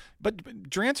kind of. But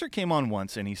Drancer came on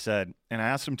once and he said, and I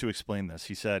asked him to explain this.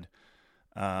 He said,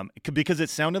 because it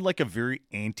sounded like a very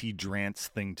anti-Drance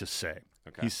thing to say.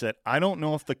 Okay. He said, I don't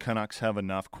know if the Canucks have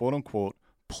enough, quote unquote,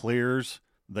 players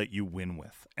that you win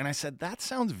with. And I said, that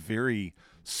sounds very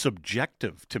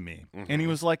subjective to me. Mm-hmm. And he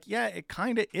was like, yeah, it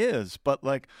kind of is. But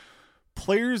like,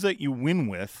 players that you win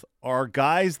with are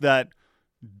guys that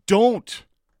don't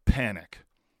panic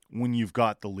when you've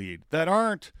got the lead, that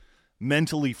aren't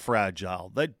mentally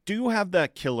fragile, that do have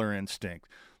that killer instinct.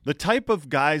 The type of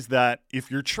guys that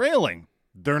if you're trailing,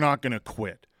 they're not going to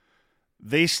quit.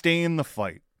 They stay in the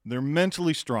fight. They're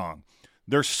mentally strong.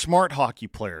 They're smart hockey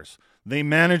players. They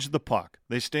manage the puck.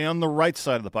 They stay on the right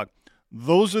side of the puck.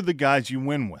 Those are the guys you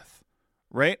win with,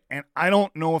 right? And I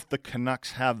don't know if the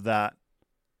Canucks have that.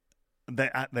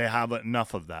 They have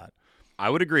enough of that.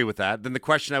 I would agree with that. Then the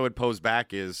question I would pose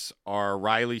back is, are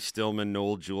Riley Stillman,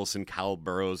 Noel Juleson, Kyle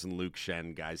Burrows, and Luke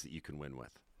Schenn guys that you can win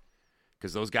with?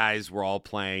 Because those guys were all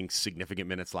playing significant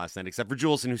minutes last night, except for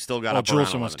Juleson, who still got up around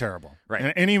 11. Juleson was terrible.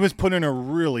 Right. And he was put in a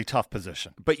really tough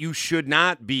position. But you should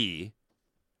not be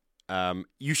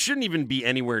you shouldn't even be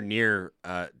anywhere near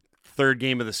third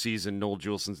game of the season, Noel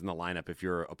Juleson's in the lineup if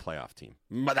you're a playoff team.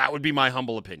 That would be my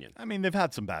humble opinion. I mean, they've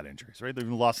had some bad injuries, right? They've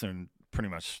lost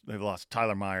they've lost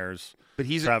Tyler Myers, but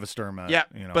Travis Dermott. Yeah,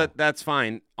 you know. But that's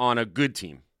fine on a good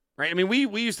team. Right, I mean,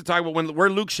 we used to talk about where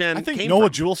Luke Schenn I think came Noah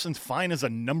from. Juleson's fine as a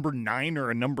number 9 or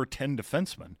a number 10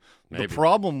 defenseman. Maybe. The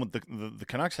problem with the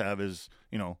Canucks have is,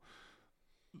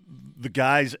 the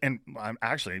guys, and I'm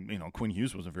actually, Quinn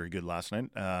Hughes wasn't very good last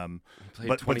night.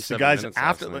 But it's the guys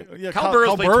after,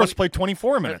 Kyle Burrows played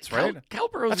 24 minutes, right? Kyle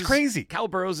Burrows, that's crazy. Kyle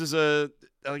Burrows is a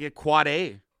quad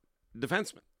A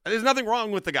defenseman. There's nothing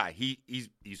wrong with the guy.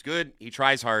 He's good. He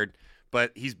tries hard.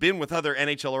 But he's been with other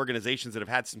NHL organizations that have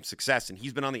had some success, and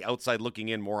he's been on the outside looking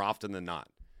in more often than not.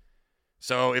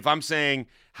 So if I'm saying,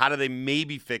 how do they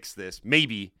maybe fix this?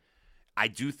 Maybe. I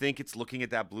do think it's looking at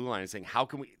that blue line and saying, how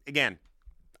can we – again,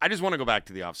 I just want to go back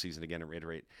to the offseason again and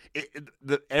reiterate.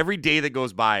 Every day that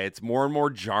goes by, it's more and more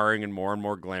jarring and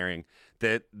more glaring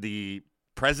that the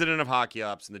president of Hockey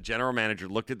Ops and the general manager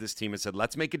looked at this team and said,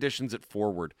 let's make additions at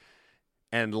forward.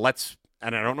 And I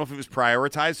don't know if it was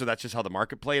prioritized, so that's just how the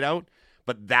market played out.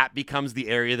 But that becomes the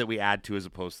area that we add to as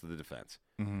opposed to the defense.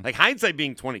 Mm-hmm. Like hindsight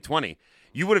being 20/20,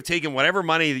 you would have taken whatever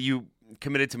money that you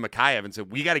committed to Mikheyev and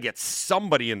said, we got to get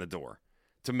somebody in the door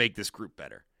to make this group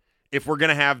better. If we're going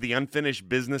to have the unfinished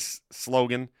business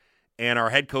slogan and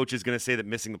our head coach is going to say that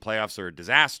missing the playoffs are a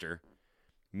disaster,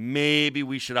 maybe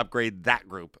we should upgrade that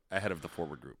group ahead of the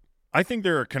forward group. I think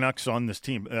there are Canucks on this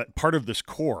team, part of this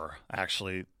core,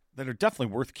 actually, that are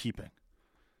definitely worth keeping.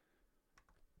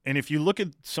 And if you look at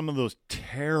some of those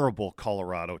terrible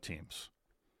Colorado teams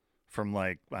from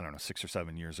 6 or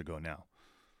 7 years ago now,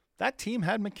 that team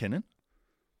had McKinnon,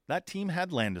 that team had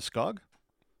Landeskog,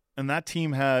 and that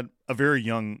team had a very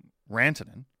young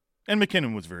Rantanen, and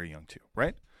McKinnon was very young too,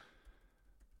 right?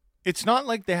 It's not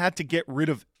like they had to get rid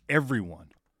of everyone.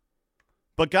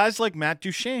 But guys like Matt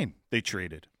Duchene, they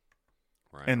traded.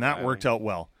 Right, and that worked out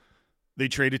well. They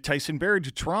traded Tyson Barrie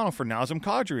to Toronto for Nazem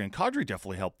Kadri, and Kadri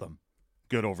definitely helped them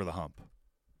get over the hump,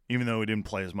 even though he didn't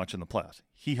play as much in the playoffs.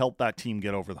 He helped that team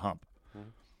get over the hump. Mm-hmm.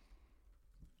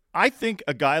 I think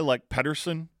a guy like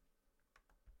Pettersson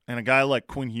and a guy like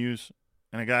Quinn Hughes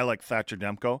and a guy like Thatcher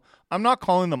Demko, I'm not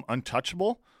calling them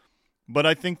untouchable, but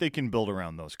I think they can build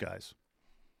around those guys.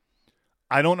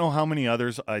 I don't know how many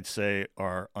others I'd say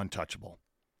are untouchable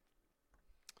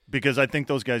because I think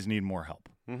those guys need more help.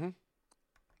 Mm-hmm.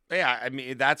 Yeah, I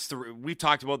mean, we've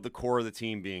talked about the core of the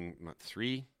team being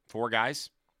 3-4 guys,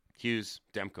 Hughes,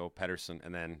 Demko, Pettersson,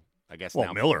 and then I guess Well,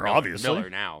 now Miller, obviously. Miller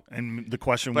now. And the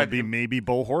question would be maybe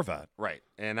Bo Horvat. Right.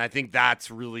 And I think that's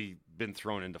really been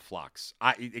thrown into flux.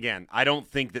 I don't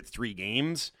think that 3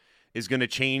 games is going to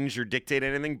change or dictate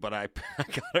anything, but I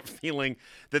got a feeling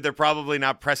that they're probably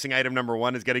not pressing item number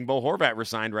 1 is getting Bo Horvat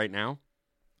re-signed right now.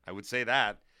 I would say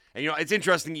that. And, it's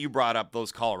interesting that you brought up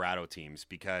those Colorado teams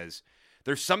because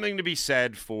there's something to be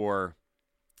said for,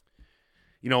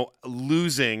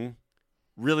 losing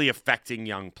really affecting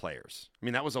young players. I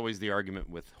mean, that was always the argument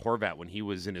with Horvat when he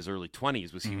was in his early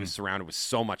 20s was he was surrounded with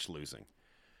so much losing.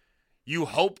 You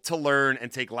hope to learn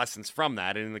and take lessons from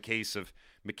that. And in the case of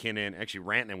McKinnon, actually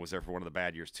Rantanen was there for one of the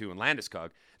bad years too, and Landeskog,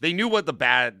 they knew what the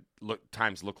bad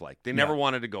times look like. They never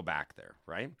wanted to go back there,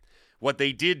 right? What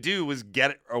they did do was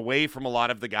get away from a lot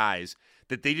of the guys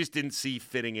that they just didn't see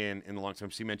fitting in the long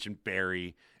term. So you mentioned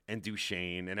Barrie and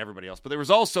Duchesne and everybody else. But there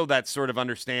was also that sort of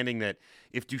understanding that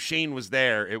if Duchesne was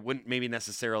there, it wouldn't maybe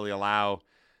necessarily allow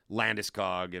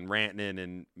Landeskog and Rantanen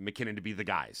and McKinnon to be the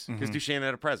guys because Duchesne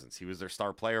had a presence. He was their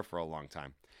star player for a long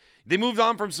time. They moved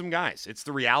on from some guys. It's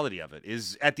the reality of it.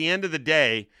 Is at the end of the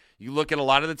day, you look at a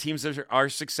lot of the teams that are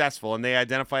successful and they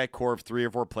identify a core of 3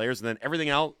 or 4 players, and then everything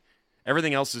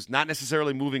else is not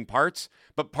necessarily moving parts,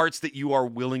 but parts that you are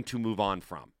willing to move on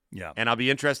from. Yeah. And I'll be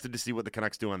interested to see what the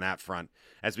Canucks do on that front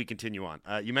as we continue on.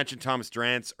 You mentioned Thomas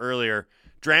Drance earlier.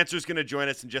 Drancer's going to join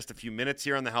us in just a few minutes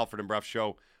here on the Halford and Bruff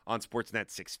Show on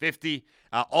Sportsnet 650.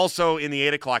 Also in the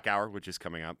 8 o'clock hour, which is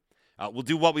coming up, we'll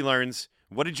do What We Learns.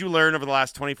 What did you learn over the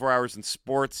last 24 hours in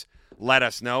sports? Let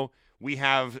us know. We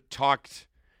have talked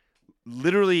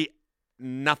literally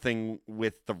nothing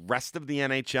with the rest of the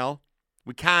NHL.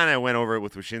 We kind of went over it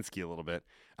with Wyshynski a little bit.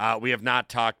 We have not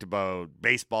talked about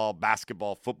baseball,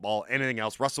 basketball, football, anything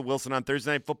else. Russell Wilson on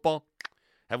Thursday Night Football.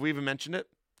 Have we even mentioned it?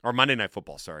 Or Monday Night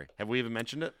Football, sorry. Have we even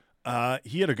mentioned it?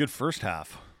 He had a good first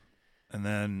half, and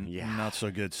then not so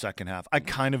good second half. I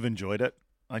kind of enjoyed it.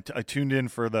 I tuned in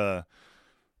for the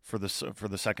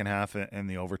second half and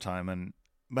the overtime,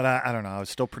 but I don't know. I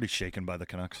was still pretty shaken by the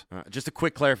Canucks. Just a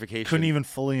quick clarification. Couldn't even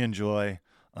fully enjoy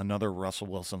another Russell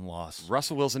Wilson loss.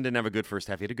 Russell Wilson didn't have a good first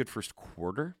half. He had a good first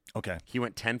quarter. Okay. He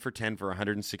went 10 for 10 for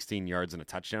 116 yards and a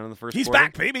touchdown in the first He's quarter.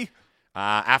 back, baby.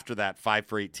 After that, 5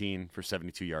 for 18 for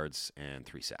 72 yards and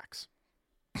 3 sacks.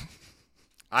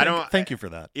 Thank you for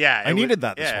that. Yeah. I needed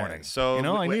that this morning. So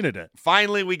I needed it.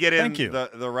 Finally, we get Thank in you.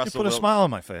 the Russell. You put a smile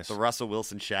on my face. The Russell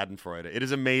Wilson Schadenfreude. It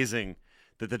is amazing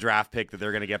that the draft pick that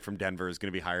they're going to get from Denver is going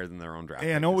to be higher than their own draft.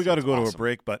 Hey, I know we got to go to a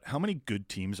break, but how many good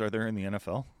teams are there in the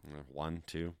NFL? 1,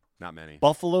 2, not many.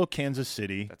 Buffalo, Kansas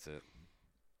City. That's it.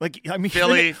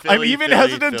 Philly, I'm even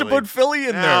hesitant to put Philly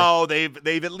in there. No,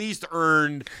 they've at least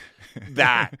earned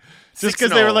that. Just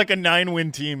because they were like a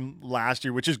 9-win team last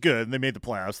year, which is good. They made the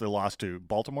playoffs. They lost to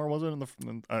Baltimore, was it?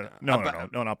 No,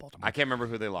 not Baltimore. I can't remember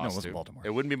who they lost it wasn't to. Baltimore.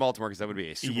 It wouldn't be Baltimore because that would be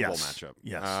a Super Bowl matchup.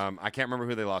 Yes. I can't remember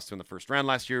who they lost to in the first round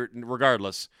last year.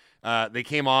 Regardless, they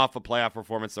came off a playoff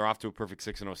performance. They're off to a perfect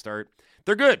 6-0 start.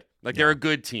 They're good. They're a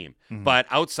good team. Mm-hmm. But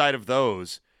outside of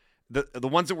those, the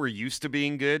ones that were used to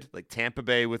being good, like Tampa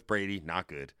Bay with Brady, not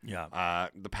good. Yeah.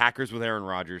 The Packers with Aaron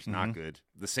Rodgers, not good.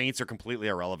 The Saints are completely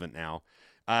irrelevant now.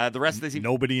 The rest of the team,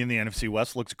 nobody in the NFC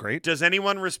West looks great. Does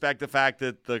anyone respect the fact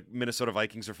that the Minnesota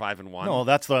Vikings are 5-1? No,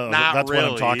 that's really, what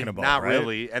I'm talking about. Not right?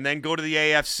 really. And then go to the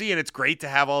AFC, and it's great to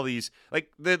have all these. Like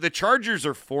the Chargers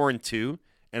are 4-2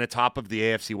 and atop of the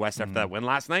AFC West after that win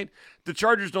last night. The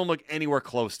Chargers don't look anywhere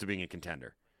close to being a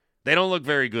contender. They don't look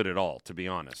very good at all, to be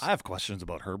honest. I have questions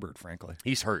about Herbert, frankly.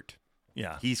 He's hurt.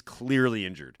 Yeah. He's clearly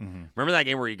injured. Mm-hmm. Remember that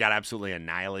game where he got absolutely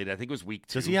annihilated? I think it was week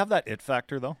 2. Does he have that it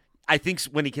factor, though? I think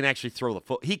when he can actually throw the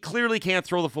football. He clearly can't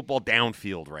throw the football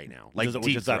downfield right now. Like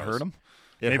does that hurt him?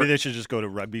 Maybe they should just go to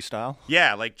rugby style.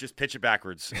 Yeah, just pitch it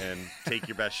backwards and take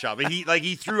your best shot. But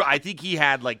he threw. I think he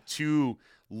had 2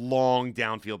 long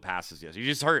downfield passes. Yes, he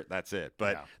just hurt. That's it.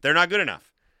 But they're not good enough.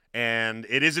 And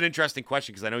it is an interesting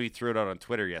question because I know you threw it out on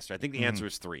Twitter yesterday. I think the answer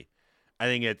is 3. I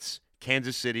think it's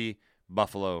Kansas City,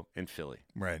 Buffalo, and Philly.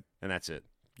 Right. And that's it.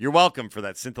 You're welcome for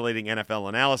that scintillating NFL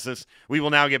analysis. We will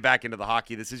now get back into the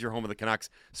hockey. This is your home of the Canucks,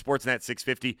 Sportsnet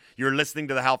 650. You're listening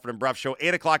to the Halford and Bruff Show.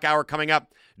 8 o'clock hour coming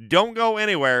up. Don't go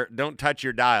anywhere. Don't touch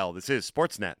your dial. This is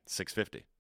Sportsnet 650.